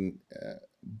appreciate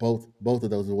both of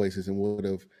those voices, and would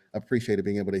have appreciated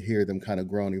being able to hear them kind of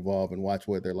grow and evolve and watch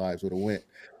where their lives would have went.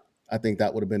 I think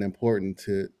that would have been important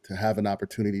to have an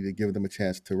opportunity to give them a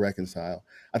chance to reconcile.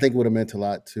 I think it would have meant a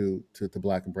lot to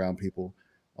black and brown people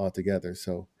altogether.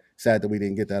 So sad that we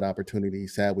didn't get that opportunity.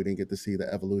 Sad we didn't get to see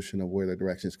the evolution of where the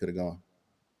directions could have gone.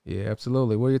 Yeah,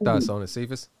 absolutely. What are your thoughts on it,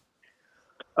 Cephas?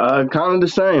 Kind of the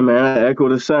same, man. I echo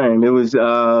the same. It was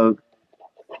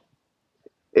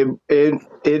it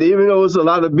even though it was a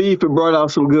lot of beef, it brought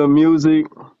out some good music.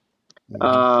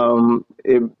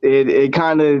 It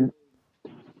kind of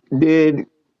did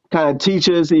kind of teach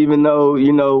us, even though,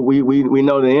 you know, we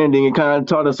know the ending. It kind of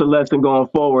taught us a lesson going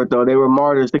forward, though. They were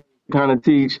martyrs to kind of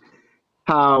teach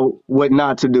what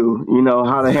not to do, you know,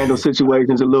 how to handle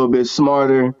situations a little bit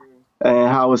smarter, and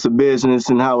how it's a business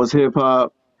and how it's hip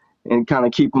hop, and kind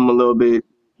of keep them a little bit,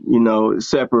 you know,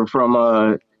 separate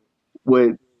from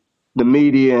what the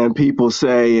media and people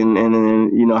say, and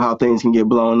you know, how things can get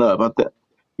blown up. I think,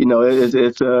 you know,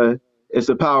 it's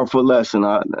a powerful lesson.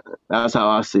 That's how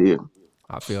I see it.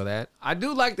 I feel that. I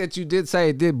do like that you did say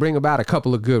it did bring about a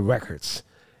couple of good records.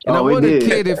 And I wondered,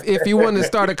 Kid, if you want to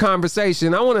start a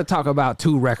conversation, I want to talk about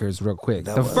two records real quick.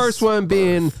 The first one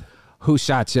being Who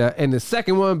Shot Ya, and the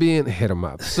second one being Hit 'Em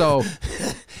Up. So,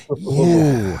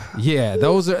 yeah,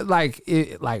 those are like,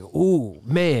 ooh,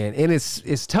 man. And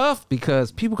it's tough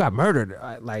because people got murdered,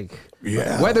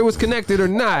 whether it was connected or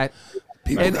not.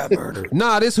 People got murdered.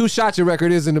 Nah, this Who Shot Ya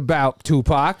record isn't about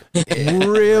Tupac.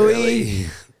 Really?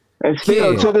 And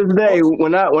still, to this day,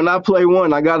 when I play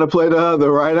one, I gotta play the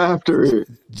other right after it.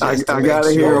 I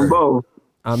gotta hear them both.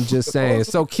 I'm just saying.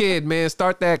 So, Kid, man,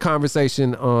 start that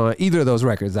conversation on either of those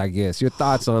records, I guess. Your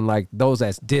thoughts on like those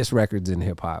as diss records in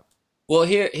hip hop. Well,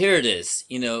 here it is.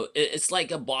 You know, it's like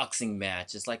a boxing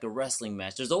match. It's like a wrestling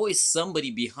match. There's always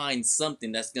somebody behind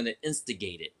something that's gonna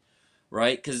instigate it,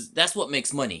 right? Because that's what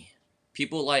makes money.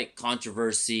 People like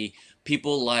controversy.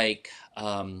 People like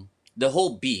the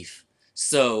whole beef.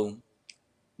 So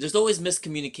there's always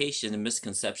miscommunication and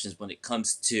misconceptions when it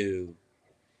comes to,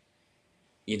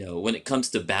 you know, when it comes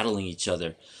to battling each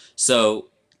other. So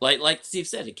like Steve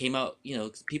said, it came out, you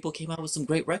know, people came out with some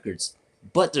great records,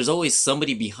 but there's always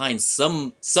somebody behind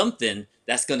something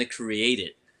that's going to create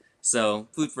it. So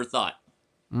food for thought.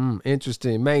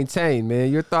 Interesting. Maintain,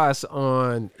 man. Your thoughts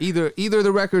on either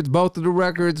the records, both of the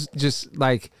records, just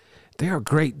like they are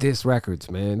great diss records,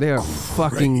 man. They are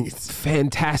fucking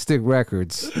fantastic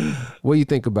records. What do you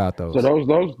think about those?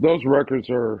 So those records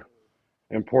are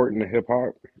important to hip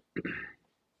hop.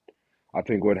 I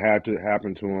think what had to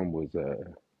happen to them was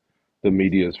the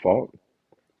media's fault.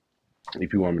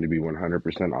 If you want me to be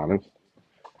 100% honest,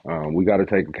 we got to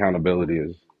take accountability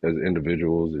as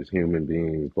individuals, as human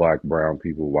beings, black, brown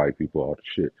people, white people, all the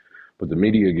shit. But the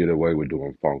media get away with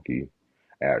doing funky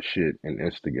ass shit and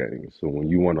instigating. So when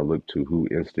you want to look to who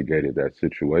instigated that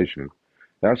situation,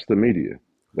 that's the media.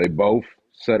 They both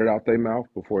said it out their mouth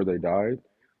before they died.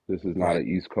 This is not an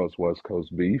East Coast, West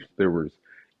Coast beef. There was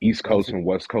East Coast and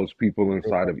West Coast people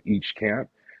inside of each camp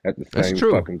at the same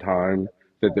fucking time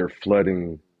that they're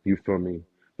flooding, you feel me,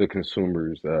 the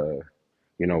consumers'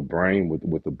 brain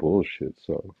with the bullshit.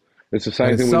 So it's the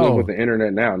same thing we live with the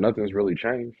internet now. Nothing's really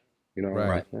changed. You know what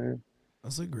I'm saying?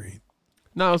 That's agreed.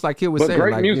 No, it's like Kid was saying,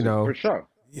 great like, music, you know, for sure.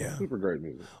 Yeah. Super great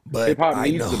music. But hip hop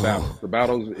needs the battles. The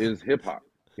battles is hip hop.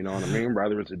 You know what I mean?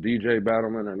 Whether it's a DJ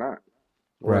battling or not.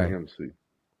 Or an MC.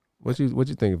 What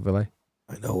you think, Ville?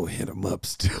 I know Hit 'Em Up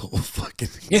still fucking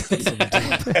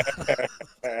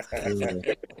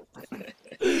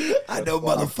I know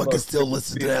motherfuckers still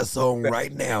listen to that song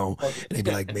right now and they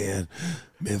be like, man,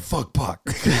 fuck Pac.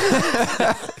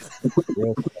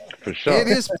 For sure. It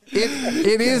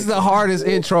is the hardest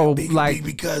intro, like,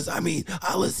 because I mean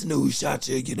I listened to Who Shot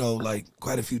You, like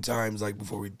quite a few times, like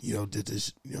before we did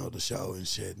this, the show and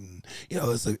shit, and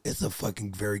it's a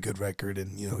fucking very good record,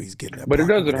 and he's getting that. But it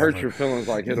doesn't hurt your feelings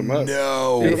like Hit 'Em Up.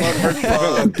 No, Hit 'Em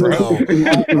Up hurts your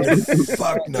feelings, bro.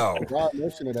 Fuck no.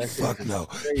 Fuck no.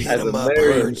 Hit 'Em Up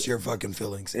hurts your fucking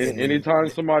feelings. Anytime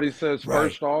somebody says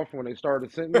first off when they start a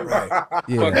sentence, fuck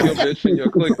Yeah. your bitch and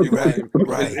your click you claim.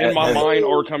 Right. It's in my mind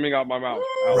or coming out my mouth.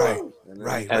 Right.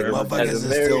 Like motherfuckers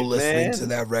are still listening to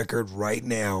that record right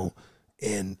now,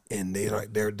 and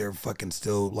they're fucking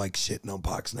still like shitting on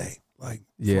Pac's name. Like,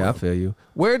 yeah, I feel you.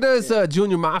 Where does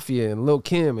Junior Mafia and Lil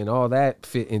Kim and all that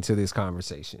fit into this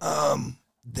conversation?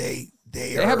 They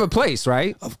have a place,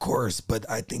 right? Of course, but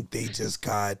I think they just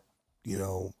got,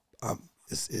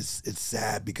 it's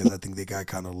sad because I think they got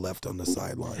kind of left on the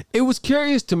sideline. It was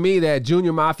curious to me that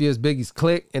Junior Mafia is Biggie's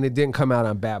clique, and it didn't come out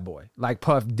on Bad Boy. Like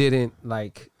Puff didn't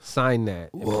sign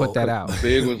that and put that out.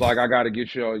 Big was like, I got to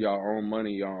get y'all own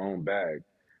money, your own bag.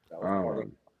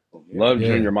 Love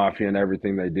Junior Mafia and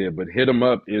everything they did, but Hit 'Em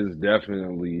Up is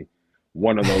definitely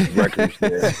one of those records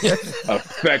that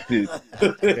affected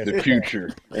the future,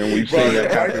 and we've seen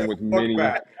that happen with many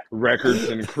records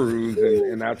and crews,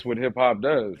 and that's what hip hop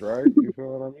does, right? You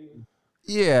feel what I mean?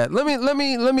 Yeah. Let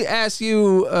me ask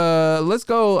you. Let's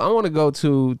go. I want to go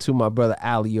to my brother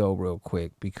Alio real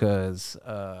quick because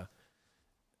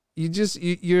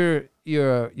your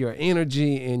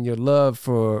energy and your love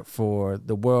for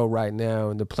the world right now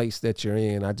and the place that you're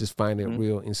in, I just find it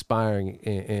real inspiring,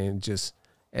 and just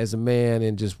as a man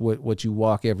and just what you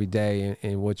walk every day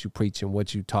and what you preach and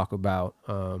what you talk about.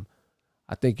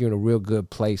 I think you're in a real good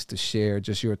place to share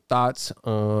just your thoughts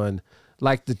on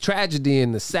like the tragedy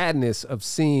and the sadness of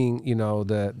seeing,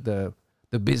 the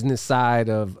business side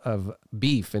of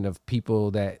beef and of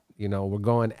people that, were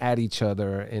going at each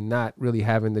other and not really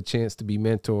having the chance to be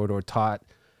mentored or taught.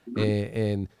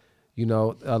 And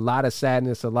a lot of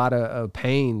sadness, a lot of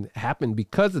pain happened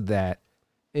because of that.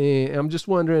 And I'm just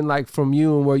wondering, like, from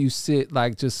you and where you sit,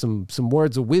 like, just some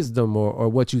words of wisdom or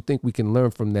what you think we can learn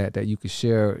from that you could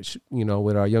share,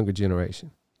 with our younger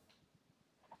generation.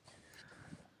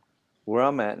 Where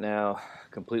I'm at now,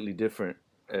 completely different.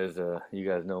 As you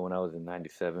guys know, when I was in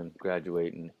 '97,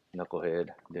 graduating, knucklehead,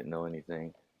 didn't know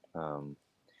anything. And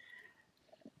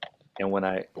when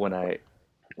I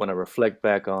reflect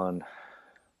back on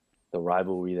the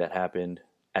rivalry that happened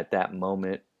at that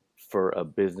moment from a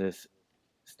business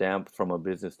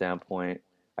standpoint,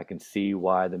 I can see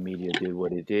why the media did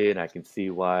what it did. I can see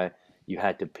why you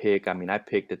had to pick. I mean, I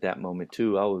picked at that moment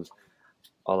too. I was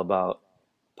all about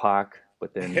Pac,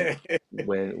 but then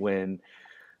when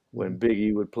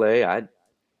Biggie would play, I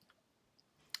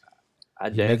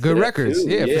danced good to that records,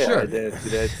 too. For sure. I danced to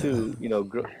that too.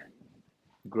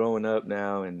 Growing up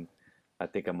now, and I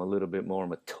think I'm a little bit more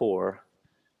mature.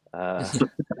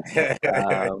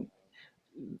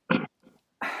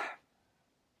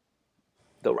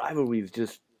 The rivalry is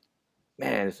just,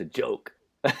 man, it's a joke.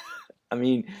 I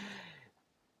mean,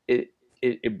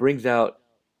 it brings out,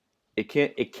 it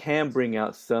can bring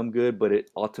out some good, but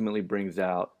it ultimately brings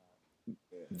out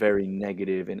very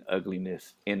negative and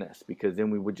ugliness in us, because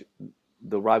then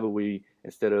the rivalry,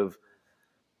 instead of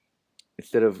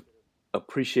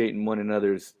appreciating one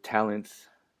another's talents,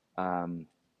 and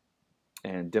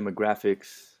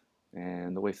demographics,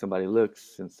 and the way somebody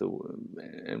looks, and so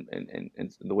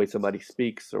and the way somebody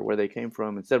speaks or where they came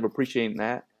from. Instead of appreciating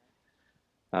that,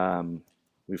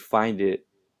 we find it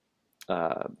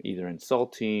either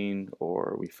insulting,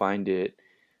 or we find it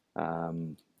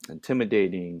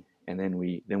intimidating, and then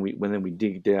we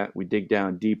dig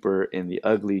down deeper in the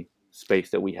ugly space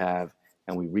that we have,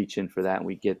 and we reach in for that, and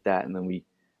we get that, and then we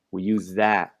use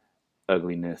that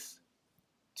ugliness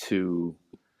to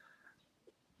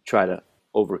try to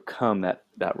overcome that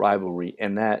rivalry,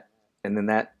 and then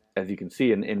that, as you can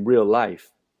see in real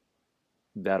life,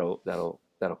 that'll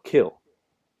kill.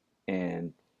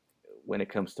 And when it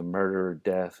comes to murder,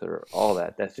 death, or all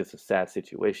that, that's just a sad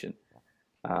situation.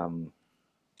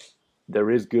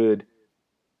 There is good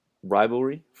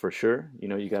rivalry for sure. You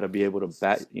know, you got to be able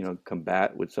to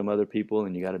combat with some other people,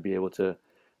 and you got to be able to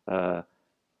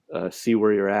see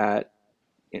where you're at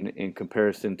in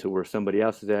comparison to where somebody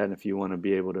else is at. And if you want to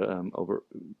be able to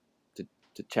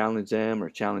to challenge them or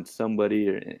challenge somebody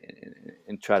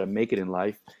and try to make it in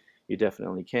life, you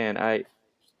definitely can. I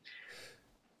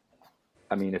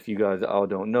mean, if you guys all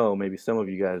don't know, maybe some of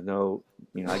you guys know,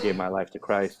 you know, I gave my life to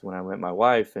Christ when I met my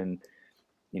wife, and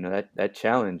you know, that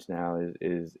challenge now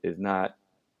is not,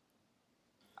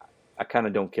 I kind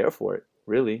of don't care for it,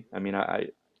 really. I mean,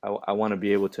 I want to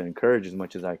be able to encourage as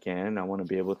much as I can. I want to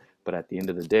be able, but at the end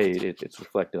of the day, it's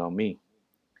reflected on me,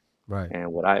 right?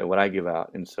 And what I give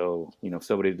out. And so, you know, if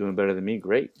somebody's doing better than me,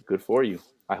 great, good for you.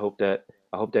 I hope that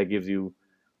gives you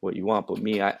what you want. But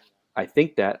me, I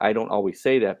think that I don't always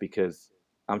say that because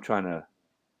I'm trying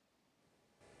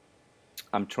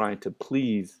to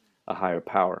please a higher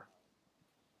power.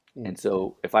 And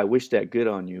so if I wish that good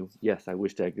on you, yes, I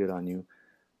wish that good on you.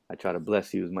 I try to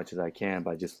bless you as much as I can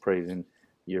by just praising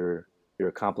your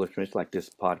accomplishments, like this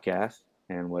podcast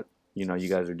and what, you know, you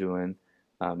guys are doing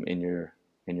in your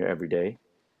everyday.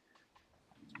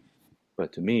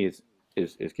 But to me,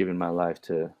 it's giving my life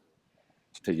to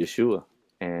Yeshua,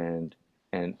 and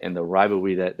the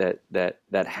rivalry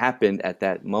that happened at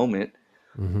that moment.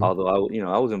 Mm-hmm. Although I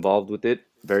was involved with it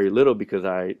very little because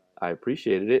I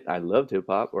appreciated it. I loved hip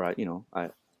hop, or I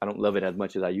don't love it as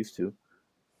much as I used to.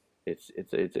 It's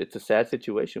a sad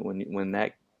situation when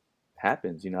that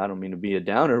happens. You know, I don't mean to be a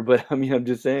downer, but I mean, I'm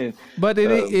just saying. But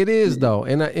it is though,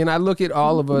 and I look at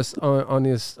all of us on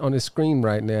this screen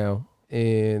right now,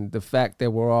 and the fact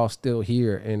that we're all still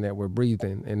here, and that we're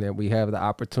breathing, and that we have the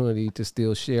opportunity to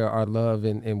still share our love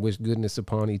and wish goodness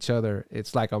upon each other.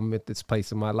 It's like I'm at this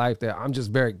place in my life that I'm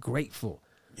just very grateful.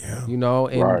 Yeah. You know,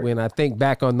 and when I think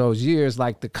back on those years,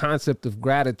 like the concept of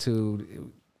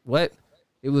gratitude,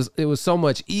 it was so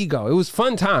much ego. It was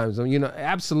fun times, you know,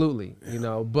 absolutely, you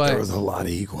know, but there was a lot of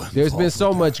ego. There's been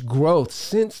so much growth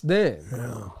since then.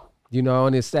 Yeah. You know,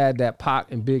 and it's sad that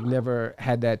Pac and Big never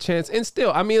had that chance. And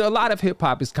still, I mean, a lot of hip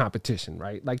hop is competition,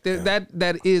 right? Like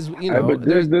that is, you know. But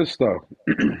there's this stuff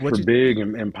for Big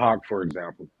and Pac, for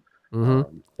example.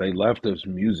 Mm-hmm. They left us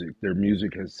music. Their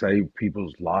music has saved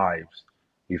people's lives.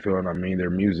 You feel what I mean? Their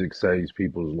music saves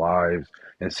people's lives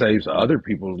and saves other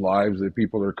people's lives that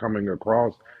people are coming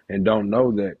across and don't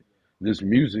know that this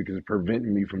music is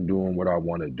preventing me from doing what I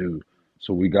want to do.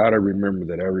 So we got to remember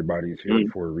that everybody's here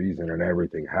for a reason and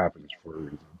everything happens for a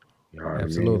reason. You know what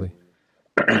Absolutely.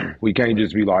 I mean? We can't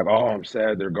just be like, oh, I'm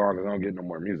sad they're gone and I don't get no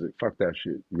more music. Fuck that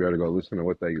shit. You got to go listen to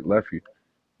what they left you.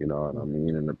 You know what I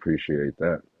mean? And appreciate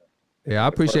that. Yeah, I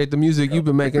appreciate the music you've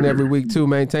been making every week too.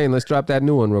 Maintain. Let's drop that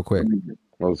new one real quick.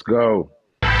 Let's go.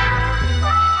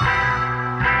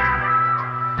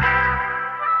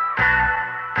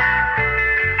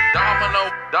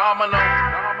 Domino.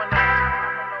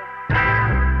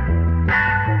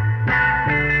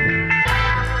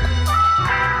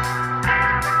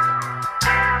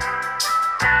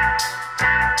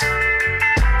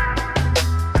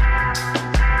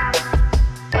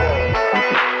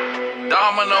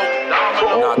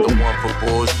 Not the one for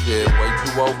bullshit, way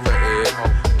too old for it.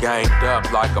 Ganged up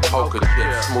like a poker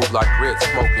chip, smooth like grits,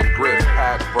 smoking grits,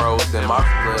 pack bros in my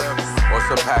flip, or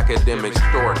some academic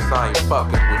storks. I ain't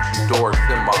fucking with you dorks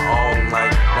in my own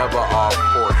lane, never off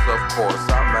course, of course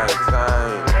I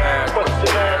maintain.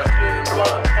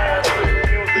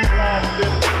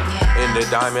 In the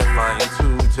diamond lane,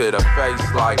 two to the face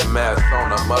like mess,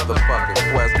 on a motherfucking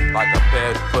quest like a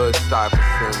Bedford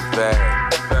Stuyvesant vet.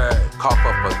 Cough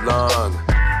up a lung,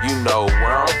 you know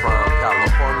where I'm from,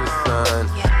 California sun.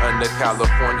 Under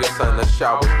California sun, the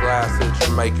shower's glass at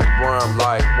Jamaican rum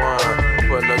like one.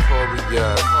 For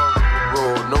notorious,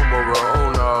 rule numero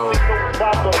uno.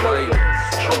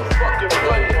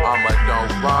 I'm a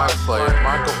don't rhyme player,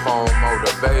 microphone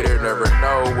motivator, never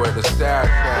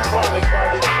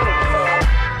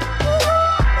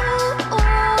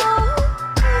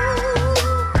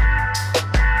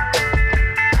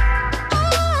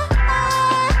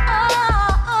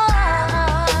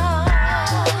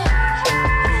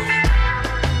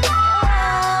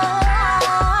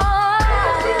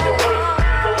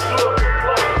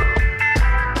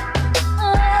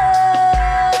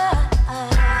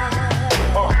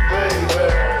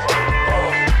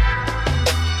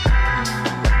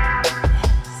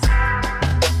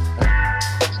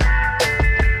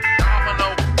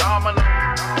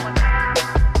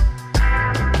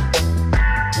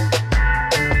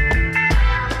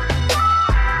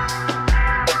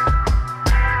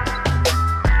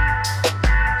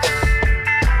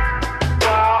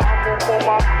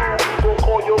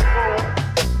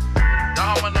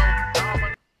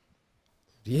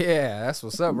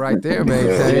That's what's up right there, man.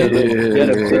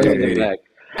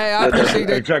 Hey, I appreciate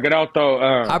Hey, it. check it out though.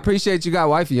 I appreciate you got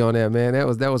wifey on that, man.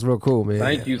 That was real cool, man.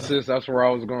 Thank you, sis. That's where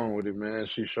I was going with it, man.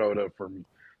 She showed up for me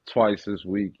twice this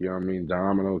week. You know what I mean?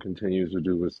 Domino continues to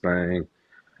do his thing.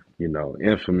 You know,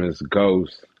 Infamous,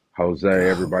 Ghost, Jose,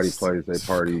 everybody plays their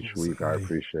part each week. I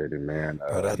appreciate it, man.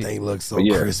 Bro, that thing looks so but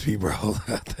yeah. crispy, bro.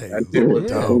 That thing That is did look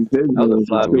dope.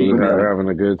 having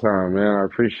a good time, man. I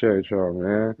appreciate y'all,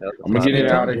 man. I'm gonna get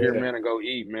it out of here, man, and go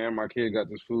eat, man. My kid got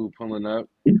this food pulling up,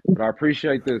 but I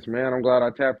appreciate this, man. I'm glad I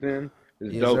tapped in.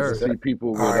 It's dope to see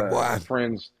people with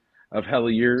friends of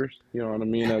hella years. You know what I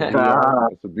mean? As we are.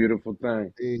 It's a beautiful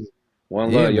thing.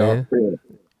 One love, y'all.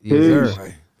 Yes,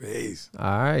 sir. Peace. All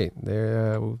right,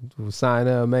 there. We'll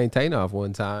sign maintain off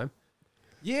one time.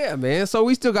 Yeah, man. So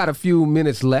we still got a few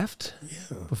minutes left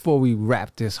before we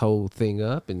wrap this whole thing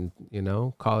up and, you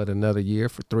know, call it another year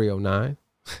for 309.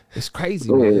 It's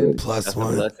crazy, man. Plus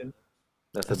one.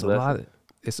 That's a lot.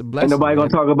 It's a blessing. Ain't nobody gonna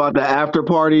talk about the after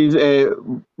parties at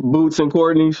Boots and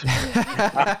Courtney's.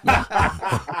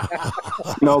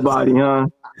 Nobody, huh?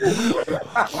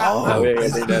 Hold on.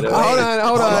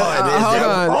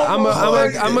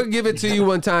 I'm gonna give it to you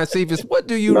one time, Cephas. What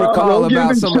do you recall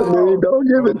about some? Don't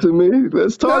give it to me.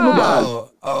 Let's talk about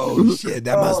it. Oh shit!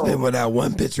 That must have been where that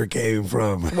one picture came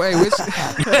from. Wait, which?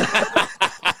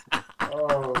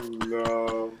 Oh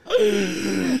no!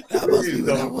 That must be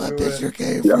where that one picture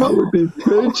came from. Y'all with these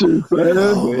pictures, man.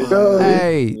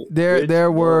 Hey,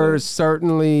 there were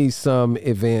certainly some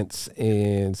events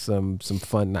and some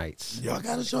fun nights. Y'all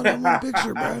gotta show that one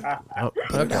picture, bro.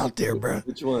 Put it out there, bro.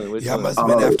 Which one? Y'all must have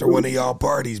been after one of y'all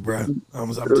parties, bro.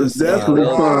 I'm just definitely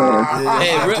fun.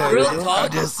 Hey, real talk.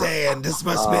 I'm just saying, this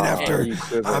must have been after.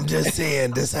 I'm just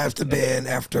saying, this has to been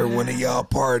after one of y'all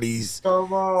parties.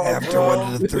 Come on, after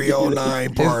one of the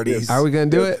 309 parties. Are we gonna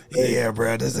do it? Yeah,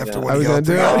 bro. This after Are one of we y'all gonna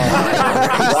do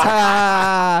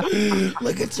it?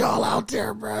 Look at y'all out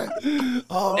there, bro.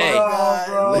 Oh Hey, my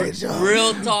God. Look at y'all.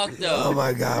 real talk though. Oh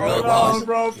my God, Real bro. talk.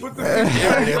 bro. Put the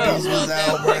Nipples was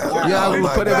out, bro. Yeah, Oh we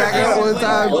my put it back God. up one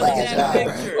time. Look Look at at that y'all,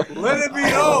 bro. picture. Let it be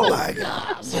Oh known. my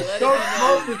God. Don't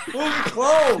smoke his food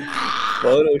clothes.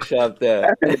 Photoshop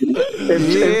that.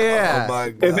 Yeah. Oh my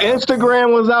If God.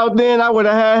 Instagram was out then, I would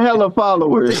have had hella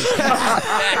followers.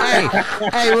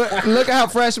 hey, look at how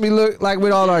fresh we look like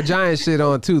with all our giant shit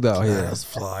on too, though. Here. That's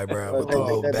fly, bro. With the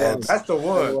little bats. That's the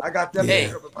one. I got that Hey.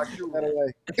 picture with my shoe.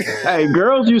 Hey,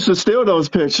 girls used to steal those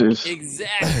pictures.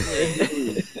 Exactly.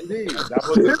 That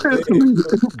was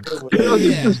Girls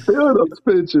used to steal those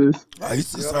pictures. I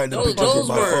used to sign the Those pictures with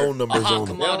my were phone a numbers hot on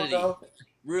them. commodity.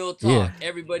 Real talk. Yeah.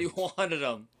 Everybody wanted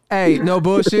them. Hey, no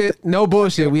bullshit. No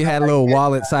bullshit. We had little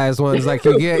wallet-sized ones like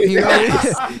you get. You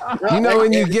know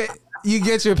when you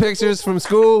get your pictures from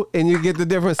school and you get the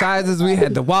different sizes. We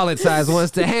had the wallet-sized ones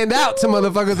to hand out to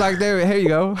motherfuckers like there. Here you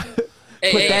go.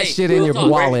 Hey, Put hey, that hey, shit in real your talk.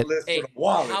 wallet. Hey,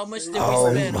 how much did we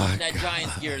spend on that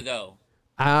Giants gear though?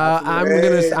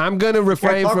 I'm gonna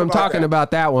refrain talk from about talking that.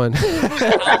 about that one.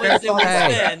 How much did we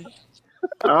spend?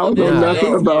 I don't know Yeah.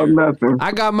 nothing about nothing.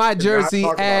 I got my jersey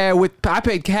talk about I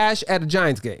paid cash at a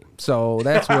Giants game, so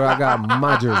that's where I got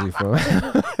my jersey from.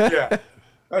 Yeah.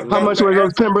 How much were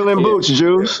those Timberland boots,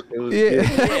 Juice? It was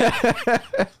Yeah.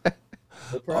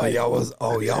 Oh, y'all was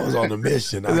on a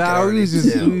mission. I can Nah, we already was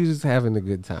just tell. having a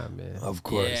good time, man. Of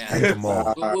course. Yeah. Take them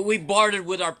all. We bartered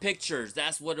with our pictures.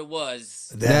 That's what it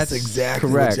was. That's exactly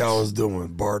correct. what y'all was doing.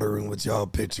 Bartering with y'all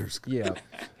pictures. Yeah.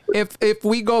 If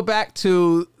we go back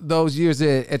to those years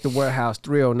at the warehouse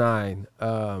 309,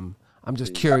 I'm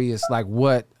just curious, like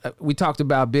what we talked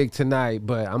about Big tonight,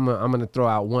 but I'm gonna throw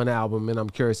out one album, and I'm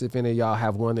curious if any of y'all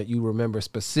have one that you remember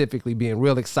specifically being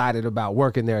real excited about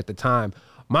working there at the time.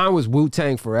 Mine was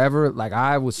Wu-Tang Forever. Like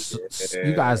I was,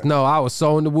 you guys know, I was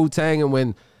so into Wu-Tang, and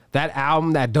when that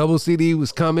album, that double CD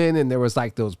was coming, and there was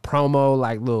like those promo,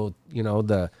 like little, you know,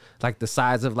 the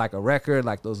size of like a record,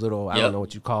 like those little, I don't know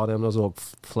what you call them, those little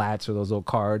flats or those little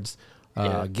cards.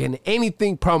 Getting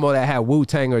anything promo that had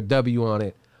Wu-Tang or W on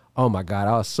it. Oh my God,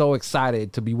 I was so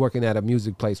excited to be working at a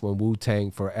music place when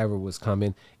Wu-Tang Forever was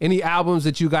coming. Any albums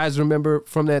that you guys remember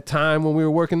from that time when we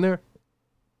were working there?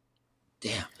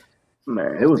 Damn.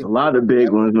 Man, it was a lot of big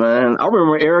ones, man. I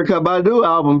remember Erykah Badu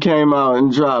album came out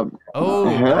and dropped. Oh,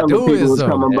 hell of Badu people was is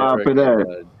coming by for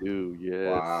that. Dude,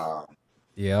 yes. Wow.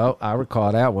 Yeah, I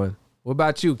recall that one. What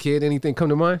about you, kid? Anything come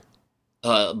to mind?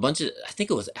 A bunch of, I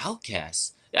think it was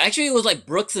Outkast. Actually, it was like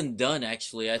Brooks and Dunn.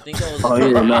 Actually, I think that was. Oh,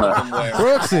 yeah, nah. somewhere.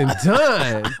 Brooks and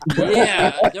Dunn.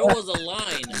 Yeah, there was a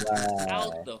line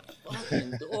out the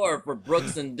fucking door for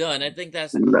Brooks and Dunn. I think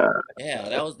that's yeah,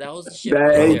 that was the shit. That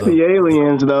right AP there.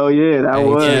 Aliens though, yeah, that AP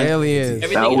was Aliens.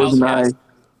 Everything that was Outkast. nice.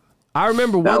 I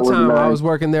remember That one was time I nice. was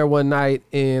working there one night,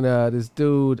 and this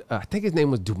dude, I think his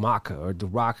name was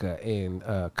Duraka,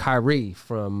 and Kyrie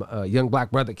from Young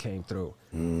Black Brother came through.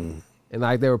 And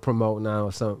like they were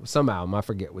promoting some album, I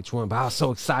forget which one, but I was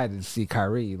so excited to see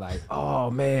Kyrie. Like, oh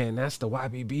man, that's the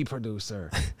YBB producer.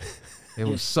 It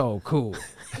was so cool.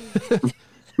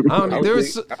 There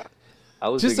was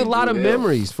just a lot of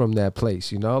memories from that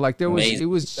place, you know. Like it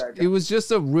was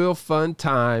just a real fun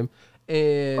time.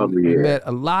 And we met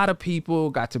a lot of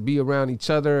people, got to be around each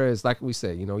other as, like we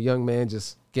said, you know, young men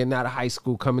just getting out of high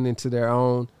school, coming into their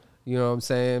own, you know what I'm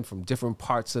saying, from different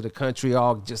parts of the country,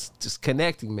 all just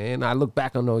connecting, man. I look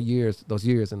back on those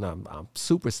years, and I'm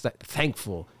super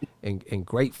thankful and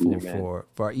grateful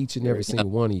for each and every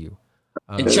single one of you.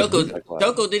 And Choco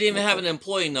didn't even have an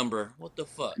employee number. What the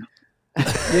fuck?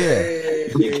 Hey,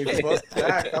 fuck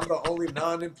that. I'm the only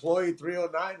non-employee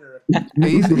 309er.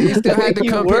 He still had to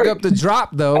come pick up the drop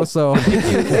though, so like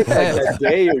a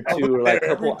day or two, or like a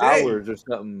couple hours or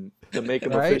something to make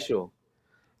him official.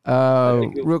 I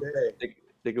think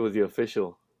it was the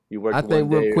official. You worked. I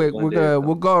think real quick,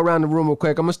 we'll go around the room real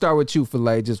quick. I'm gonna start with you,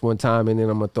 Filet, just one time, and then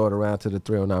I'm gonna throw it around to the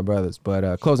 309 brothers.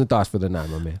 But closing thoughts for the night,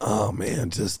 my man. Oh man,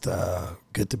 just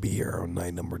good to be here on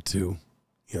night number 2.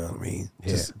 You know what I mean?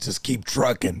 Yeah. Just keep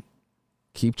trucking.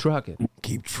 Keep trucking.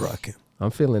 Keep trucking.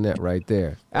 I'm feeling that right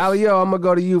there. Alio, I'm going to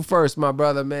go to you first, my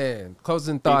brother, man.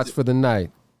 Closing thoughts for the night.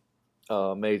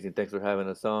 Amazing. Thanks for having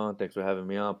us on. Thanks for having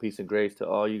me on. Peace and grace to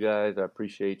all you guys. I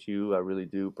appreciate you. I really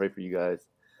do. Pray for you guys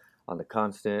on the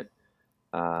constant.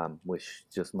 Wish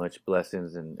just much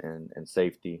blessings and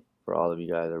safety for all of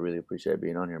you guys. I really appreciate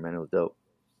being on here, man. It was dope.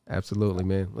 Absolutely,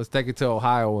 man. Let's take it to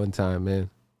Ohio one time, man.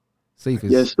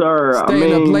 Yes, sir.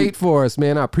 Staying up late for us,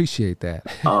 man. I appreciate that.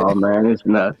 Oh man, it's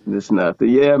nothing. It's nothing.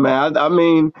 Yeah, man. I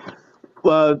mean,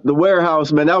 the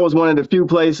warehouse, man. That was one of the few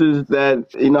places that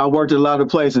I worked at a lot of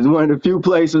places. One of the few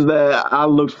places that I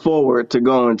looked forward to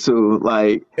going to,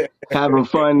 like having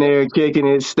fun there, kicking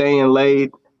it, staying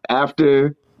late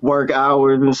after work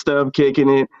hours and stuff, kicking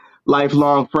it.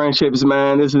 Lifelong friendships,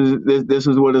 man. This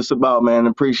is what it's about, man.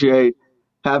 Appreciate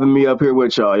having me up here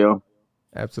with y'all, yo.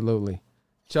 Absolutely.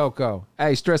 Choco.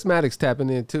 Hey, Stressmatic's tapping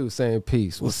in too, saying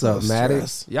peace. What's up,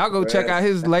 Maddox? Y'all go check out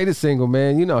his latest single,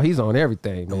 man. You know, he's on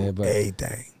everything, man. But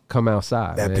everything. Come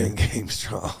outside, that man. pen game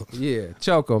strong. Yeah.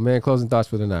 Choco, man. Closing thoughts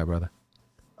for the night, brother.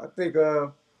 I think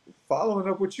following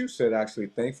up what you said, actually,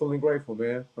 thankful and grateful,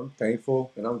 man. I'm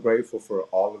thankful and I'm grateful for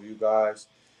all of you guys,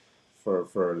 for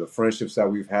the friendships that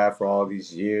we've had for all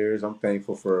these years. I'm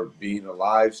thankful for being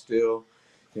alive still.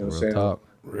 You know what I'm saying?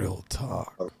 Real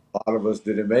talk. A lot of us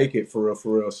didn't make it for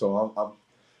real. So I'm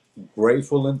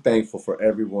grateful and thankful for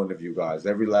every one of you guys,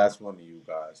 every last one of you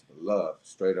guys. Love,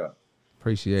 straight up.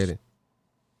 Appreciate it.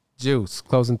 Juice,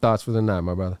 closing thoughts for the night,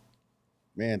 my brother.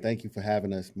 Man, thank you for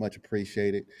having us. Much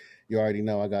appreciated. You already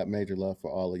know I got major love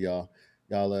for all of y'all.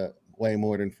 Y'all are way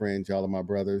more than friends. Y'all are my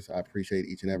brothers. I appreciate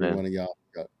each and every one of y'all.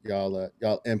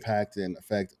 Y'all impact and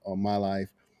effect on my life.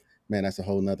 Man, that's a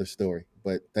whole nother story.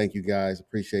 But thank you guys.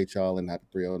 Appreciate y'all and happy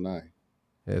 309.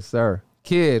 Yes, sir.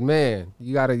 Kid, man,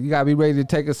 you gotta be ready to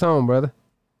take us home, brother.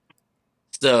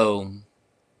 So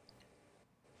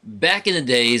back in the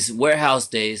days, warehouse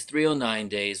days, 309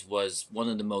 days was one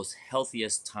of the most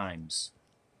healthiest times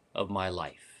of my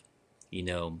life. You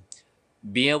know,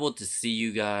 being able to see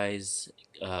you guys,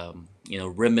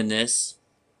 reminisce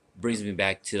brings me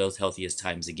back to those healthiest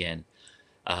times again.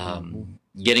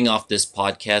 Getting off this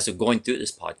podcast or going through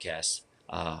this podcast,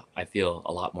 I feel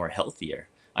a lot more healthier.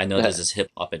 I know this is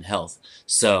hip hop and health,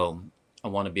 so I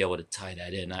want to be able to tie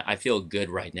that in. I feel good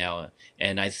right now,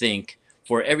 and I think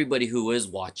for everybody who is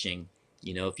watching,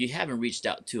 if you haven't reached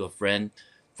out to a friend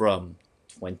from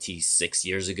 26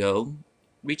 years ago,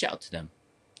 reach out to them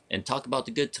and talk about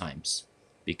the good times,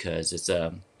 because it's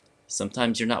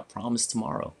sometimes you're not promised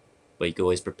tomorrow, but you can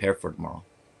always prepare for tomorrow.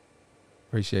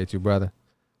 Appreciate you, brother.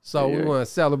 So we want to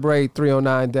celebrate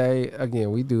 309 Day.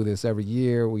 Again, we do this every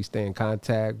year. We stay in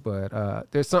contact, but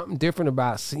there's something different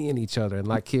about seeing each other. And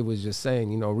like Kid was just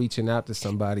saying, reaching out to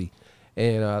somebody.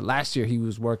 And last year he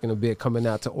was working a bit, coming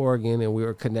out to Oregon, and we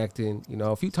were connecting,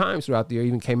 a few times throughout the year.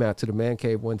 Even came out to the Man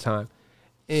Cave one time.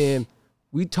 And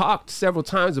we talked several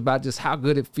times about just how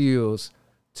good it feels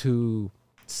to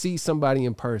see somebody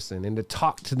in person and to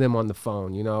talk to them on the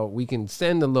phone. We can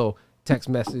send a little text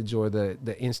message or the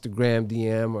Instagram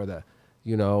DM or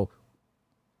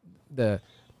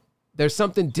there's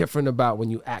something different about when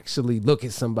you actually look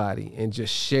at somebody and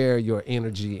just share your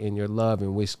energy and your love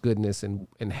and wish goodness and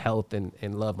health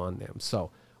and love on them.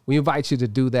 So we invite you to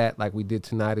do that like we did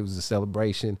tonight. It was a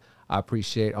celebration. I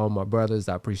appreciate all my brothers.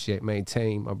 I appreciate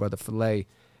Maintain, my brother Filet,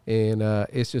 And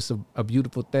it's just a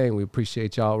beautiful thing. We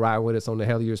appreciate y'all riding with us on the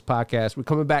Hell Years podcast. We're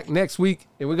coming back next week,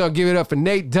 and we're going to give it up for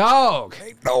Nate Dogg.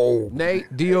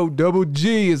 Nate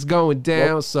D-O-double-G is going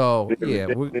down. So, yeah,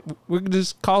 we're going to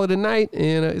just call it a night,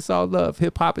 and it's all love.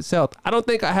 Hip-hop is health. I don't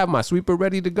think I have my sweeper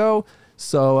ready to go,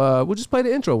 so we'll just play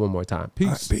the intro one more time.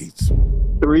 Peace. Beats.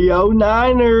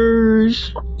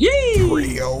 309ers. Yee!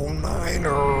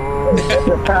 309ers.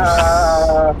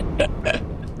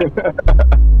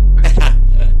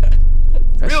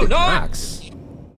 That Real shit dog. knocks.